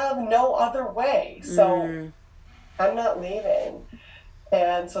have no other way. So I'm not leaving.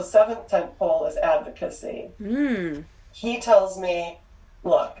 And so seventh tent pole is advocacy. He tells me,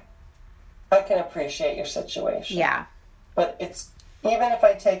 look, I can appreciate your situation. Yeah. But it's, even if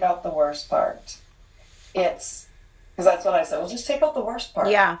I take out the worst part, because that's what I said, well, just take out the worst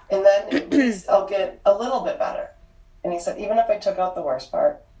part. Yeah. And then at least I'll get a little bit better. And he said, even if I took out the worst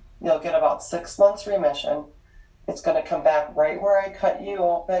part, you'll get about 6 months remission. It's going to come back right where I cut you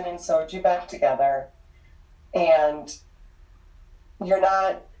open and sewed you back together. And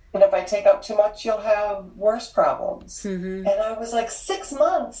and if I take out too much, you'll have worse problems. And I was like, 6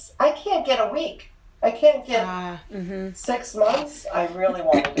 months? I can't get a week. I can't get 6 months. I really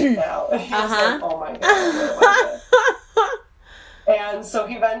wanted it now. He was like, oh my God, I really want it. And so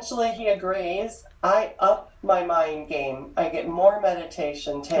eventually he agrees. I up my mind game. I get more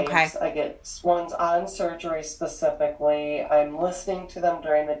meditation tapes. Okay. I get ones on surgery specifically. I'm listening to them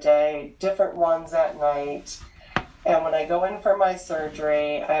during the day, different ones at night. And when I go in for my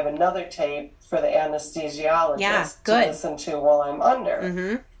surgery, I have another tape for the anesthesiologist to listen to while I'm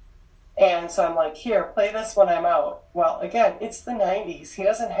under. And so I'm like, here, play this when I'm out. Well, again, it's the 90s. He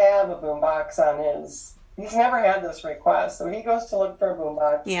doesn't have a boombox on his... He's never had this request, so he goes to look for a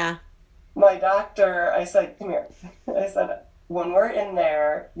boombox. Yeah. My doctor, I said, come here. I said, when we're in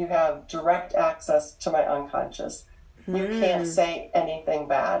there, you have direct access to my unconscious. You can't say anything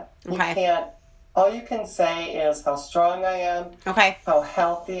bad. You can't... All you can say is how strong I am, how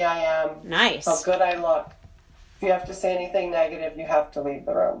healthy I am, how good I look. If you have to say anything negative, you have to leave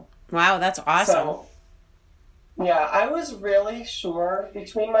the room. Wow, that's awesome. So, yeah, I was really sure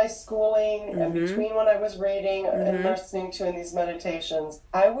between my schooling and between what I was reading and listening to in these meditations,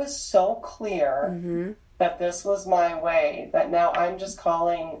 I was so clear that this was my way, that now I'm just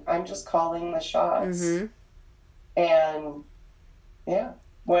calling the shots. And yeah,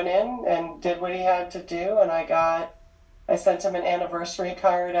 went in and did what he had to do, and I sent him an anniversary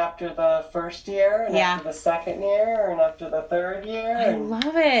card after the first year, and after the second year, and after the third year. I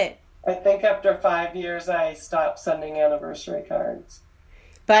love it. I think after 5 years, I stopped sending anniversary cards.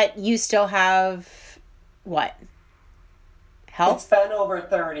 But you still have, what? Health? It's been over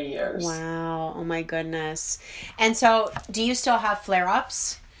 30 years. Wow. Oh, my goodness. And so, do you still have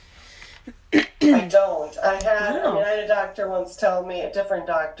flare-ups? I don't. I had a doctor once tell me, a different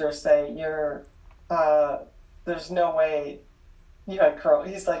doctor say, there's no way you had Crohn.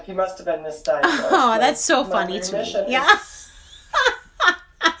 He's like, you must have been misdiagnosed. Oh, that's so funny to me. Yeah.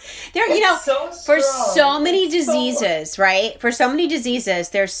 There, for so many diseases, right? For so many diseases,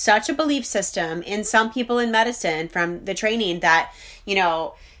 there's such a belief system in some people in medicine from the training that,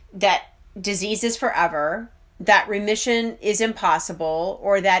 that disease is forever, that remission is impossible,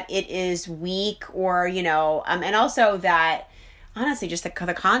 or that it is weak, or, and also that, honestly, just the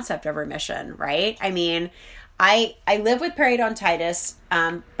concept of remission, right? I mean, I live with periodontitis,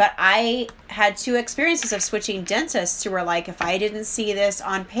 but I had 2 experiences of switching dentists who were like, if I didn't see this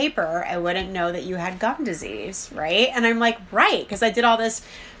on paper, I wouldn't know that you had gum disease, right? And I'm like, right, because I did all this,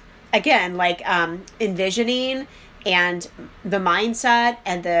 again, like envisioning and the mindset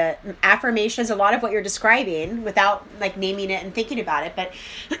and the affirmations, a lot of what you're describing without like naming it and thinking about it, but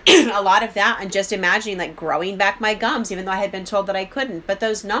a lot of that and just imagining like growing back my gums, even though I had been told that I couldn't. But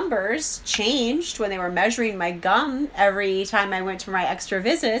those numbers changed when they were measuring my gum every time I went for my extra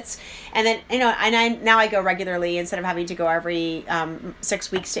visits. And then, now I go regularly instead of having to go every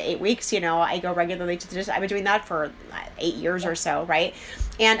 6 weeks to 8 weeks, I go regularly to the dentist. I've been doing that for 8 years or so, right?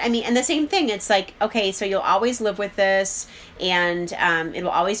 And I mean, and the same thing, it's like, okay, so you'll always live with this and it will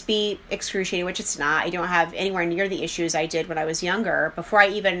always be excruciating, which it's not. I don't have anywhere near the issues I did when I was younger, before I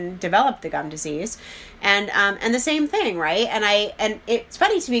even developed the gum disease. And the same thing, right? And it's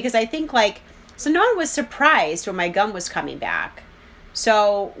funny to me because I think like, so no one was surprised when my gum was coming back.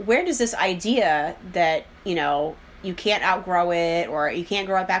 So where does this idea that, you can't outgrow it or you can't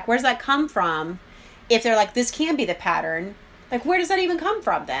grow it back, where does that come from? If they're like, this can be the pattern, like, where does that even come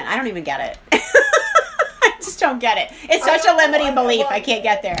from then? I don't even get it. I just don't get it. It's such a limiting belief. I can't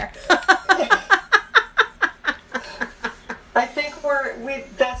get there. I think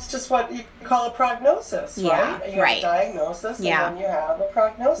that's just what you call a prognosis, right? You have a diagnosis and then you have a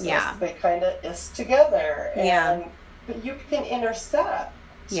prognosis. Yeah. They kind of is together. But you can intercept.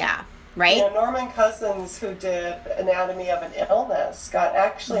 Yeah. Right? Norman Cousins, who did Anatomy of an Illness, got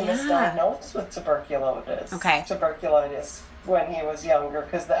actually misdiagnosed with tuberculosis. Okay. Tuberculosis when he was younger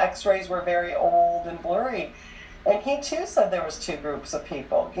because the x-rays were very old and blurry. And he too said there was 2 groups of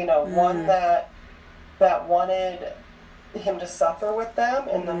people. One that wanted him to suffer with them,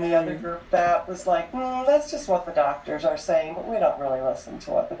 and then the other group that was like, that's just what the doctors are saying, but we don't really listen to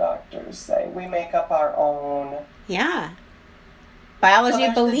what the doctors say. We make up our own. Yeah. Biology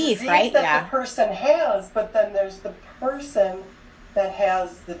of belief, right? That the person has, but then there's the person that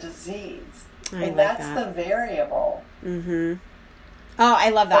has the disease. And that's the variable. Mm-hmm. Oh, I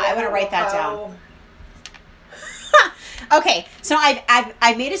love that. I want to write that down. Okay, so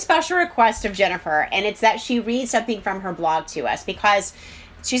I've made a special request of Juniper, and it's that she read something from her blog to us because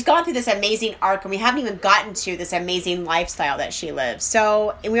she's gone through this amazing arc, and we haven't even gotten to this amazing lifestyle that she lives.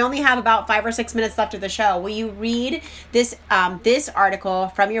 So we only have about 5 or 6 minutes left of the show. Will you read this article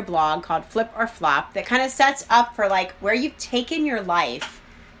from your blog called Flip or Flop that kind of sets up for like where you've taken your life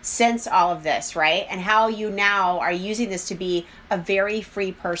since all of this, right? And how you now are using this to be a very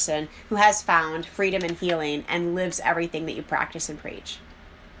free person who has found freedom and healing and lives everything that you practice and preach.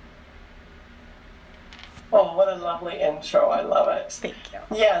 Oh, what a lovely intro. I love it. Thank you.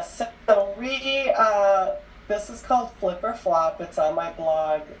 Yes. So this is called Flip or Flop. It's on my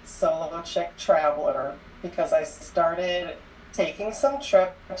blog, Solo Chick Traveler, because I started taking some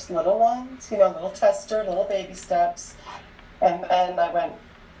trips, little ones, little tester, little baby steps. And I went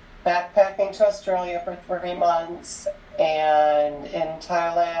backpacking to Australia for 3 months and in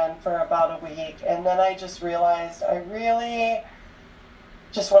Thailand for about a week. And then I just realized I really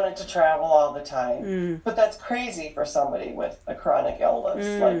just wanted to travel all the time. But that's crazy for somebody with a chronic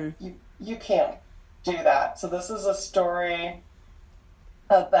illness. Like you can't do that. So this is a story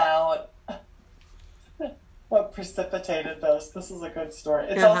about what precipitated this. This is a good story.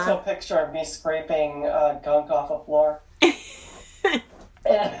 It's also a picture of me scraping gunk off a floor.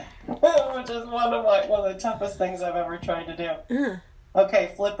 Which is one of the toughest things I've ever tried to do.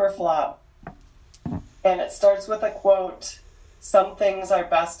 Okay, flip or flop. And it starts with a quote, "Some things are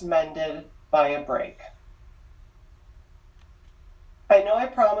best mended by a break." I know I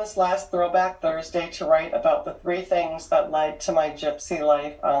promised last Throwback Thursday to write about the 3 things that led to my gypsy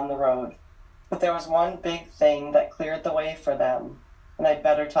life on the road. But there was one big thing that cleared the way for them, and I'd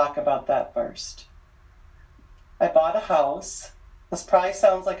better talk about that first. I bought a house. This probably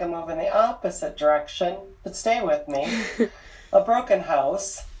sounds like a move in the opposite direction, but stay with me. A broken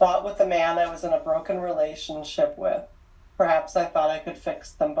house, bought with a man I was in a broken relationship with. Perhaps I thought I could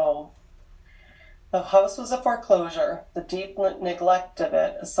fix them both. The house was a foreclosure, the deep neglect of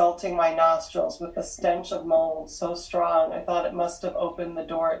it assaulting my nostrils with a stench of mold so strong I thought it must have opened the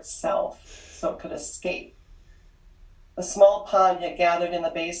door itself so it could escape. A small pond had gathered in the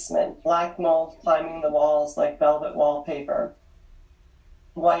basement, black mold climbing the walls like velvet wallpaper.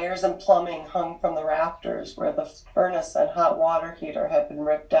 Wires and plumbing hung from the rafters where the furnace and hot water heater had been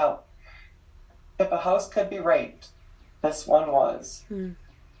ripped out. If a house could be raped, this one was.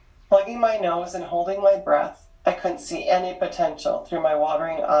 Plugging my nose and holding my breath, I couldn't see any potential through my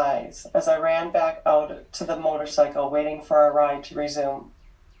watering eyes as I ran back out to the motorcycle waiting for our ride to resume.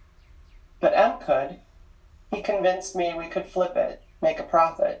 But Em could. He convinced me we could flip it, make a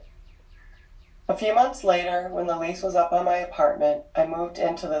profit. A few months later, when the lease was up on my apartment, I moved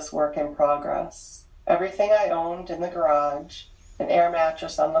into this work in progress. Everything I owned in the garage, an air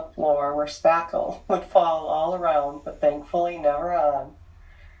mattress on the floor where spackle would fall all around, but thankfully never on.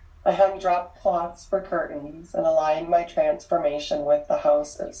 I hung drop cloths for curtains and aligned my transformation with the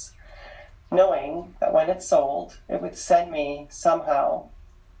houses, knowing that when it sold, it would send me somehow,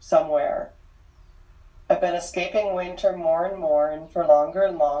 somewhere. I've been escaping winter more and more and for longer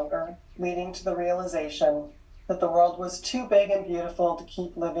and longer, leading to the realization that the world was too big and beautiful to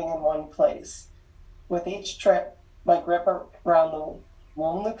keep living in one place. With each trip, my grip around the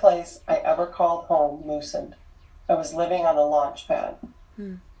only place I ever called home loosened. I was living on a launch pad.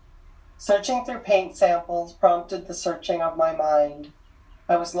 Searching through paint samples prompted the searching of my mind.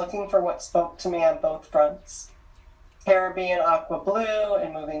 I was looking for what spoke to me on both fronts. Caribbean aqua blue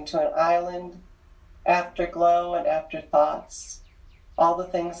and moving to an island, afterglow and afterthoughts, all the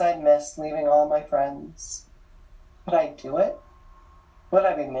things I'd missed leaving all my friends. Would I do it? Would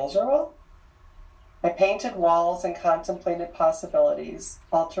I be miserable? I painted walls and contemplated possibilities,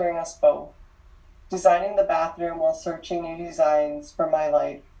 altering us both, designing the bathroom while searching new designs for my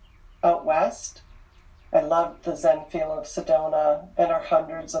life. Out west, I loved the zen feel of Sedona and our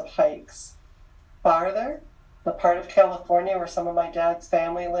hundreds of hikes. Farther, the part of California where some of my dad's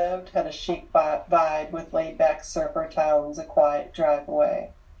family lived had a chic vibe with laid-back surfer towns a quiet drive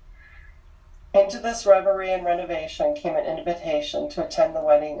away. Into this reverie and renovation came an invitation to attend the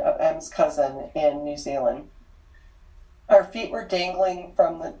wedding of M's cousin in New Zealand. Our feet were dangling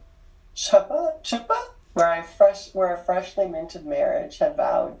from the chuppah, where a freshly minted marriage had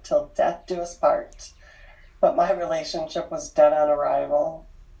vowed till death do us part. But my relationship was dead on arrival.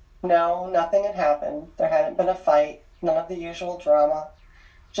 No, nothing had happened. There hadn't been a fight, none of the usual drama,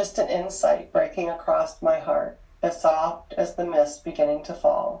 just an insight breaking across my heart, as soft as the mist beginning to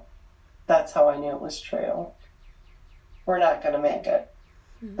fall. That's how I knew it was true. We're not going to make it.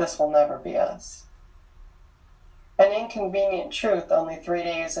 This will never be us. An inconvenient truth only 3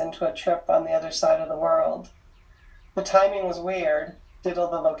 days into a trip on the other side of the world. The timing was weird, due to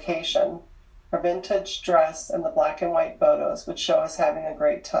the location. Our vintage dress and the black and white photos would show us having a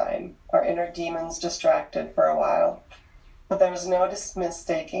great time, our inner demons distracted for a while. But there was no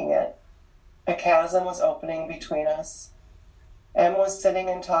mistaking it. A chasm was opening between us. M was sitting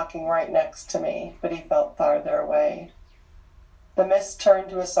and talking right next to me, but he felt farther away. The mist turned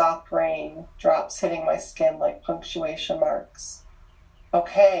to a soft rain, drops hitting my skin like punctuation marks.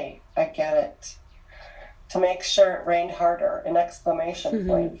 Okay, I get it. To make sure it rained harder, in exclamation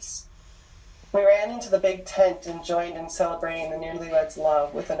points. We ran into the big tent and joined in celebrating the newlyweds'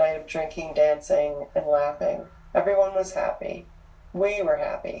 love with a night of drinking, dancing, and laughing. Everyone was happy. We were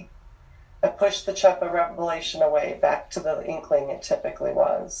happy. I pushed the chuppah revelation away, back to the inkling it typically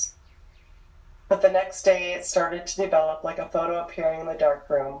was. But the next day it started to develop like a photo appearing in the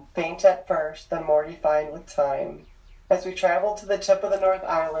darkroom, faint at first, then more defined with time. As we traveled to the tip of the North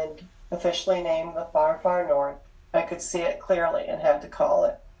Island, officially named the Far, Far North, I could see it clearly and had to call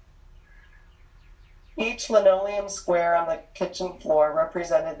it. Each linoleum square on the kitchen floor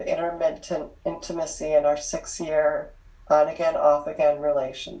represented the intermittent intimacy in our 6-year on-again, off-again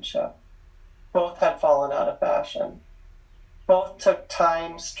relationship. Both had fallen out of fashion. Both took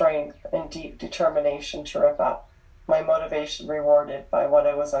time, strength, and deep determination to rip up, my motivation rewarded by what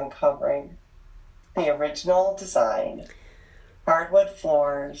I was uncovering. The original design, hardwood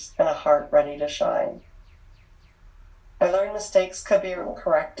floors, and a heart ready to shine. I learned mistakes could be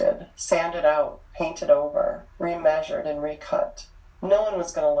corrected, sanded out, painted over, remeasured, and recut. No one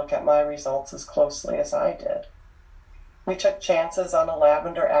was going to look at my results as closely as I did. We took chances on a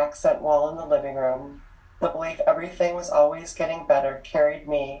lavender accent wall in the living room. The belief everything was always getting better carried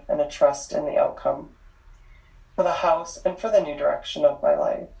me and a trust in the outcome. For the house and for the new direction of my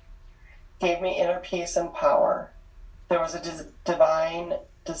life. Gave me inner peace and power. There was a divine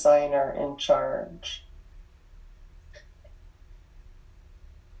designer in charge.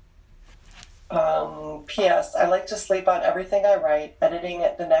 P.S. I like to sleep on everything I write, editing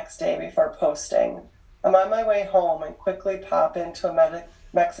it the next day before posting. I'm on my way home and quickly pop into a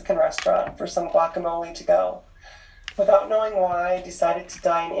Mexican restaurant for some guacamole to go. Without knowing why, I decided to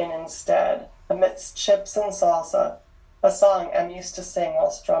dine in instead, amidst chips and salsa. A song M used to sing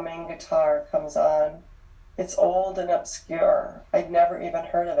while strumming guitar comes on. It's old and obscure. I'd never even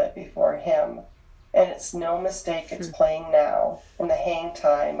heard of it before him. And it's no mistake it's playing now, in the hang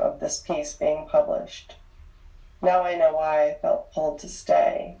time of this piece being published. Now I know why I felt pulled to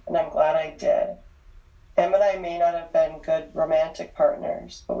stay, and I'm glad I did. Em and I may not have been good romantic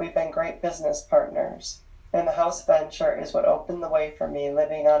partners, but we've been great business partners. And the house venture is what opened the way for me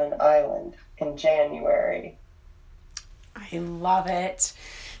living on an island in January. I love it.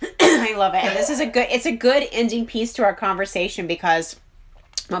 I love it. And it's a good ending piece to our conversation, because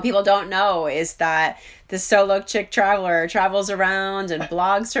what people don't know is that the solo chick traveler travels around and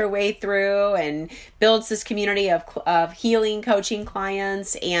blogs her way through and builds this community of healing coaching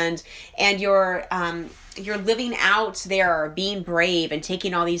clients, and you're living out there, being brave and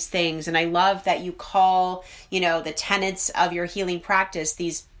taking all these things. And I love that you call, the tenets of your healing practice,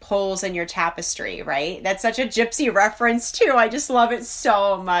 these poles in your tapestry, right? That's such a gypsy reference too. I just love it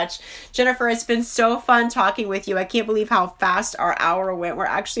so much. Juniper, it's been so fun talking with you. I can't believe how fast our hour went. We're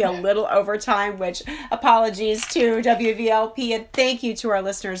actually a little over time, which apologies to WVLP, and thank you to our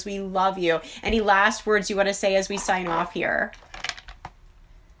listeners. We love you. Any last words you want to say as we sign off here?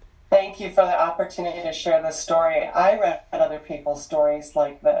 Thank you for the opportunity to share this story. I read other people's stories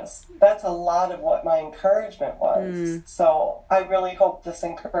like this. That's a lot of what my encouragement was. So I really hope this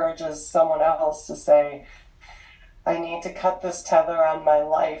encourages someone else to say, I need to cut this tether on my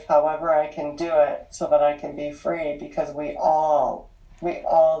life however I can do it so that I can be free, because we all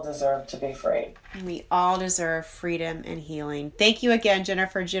deserve to be free. We all deserve freedom and healing. Thank you again,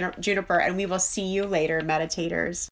 Juniper, and we will see you later, meditators.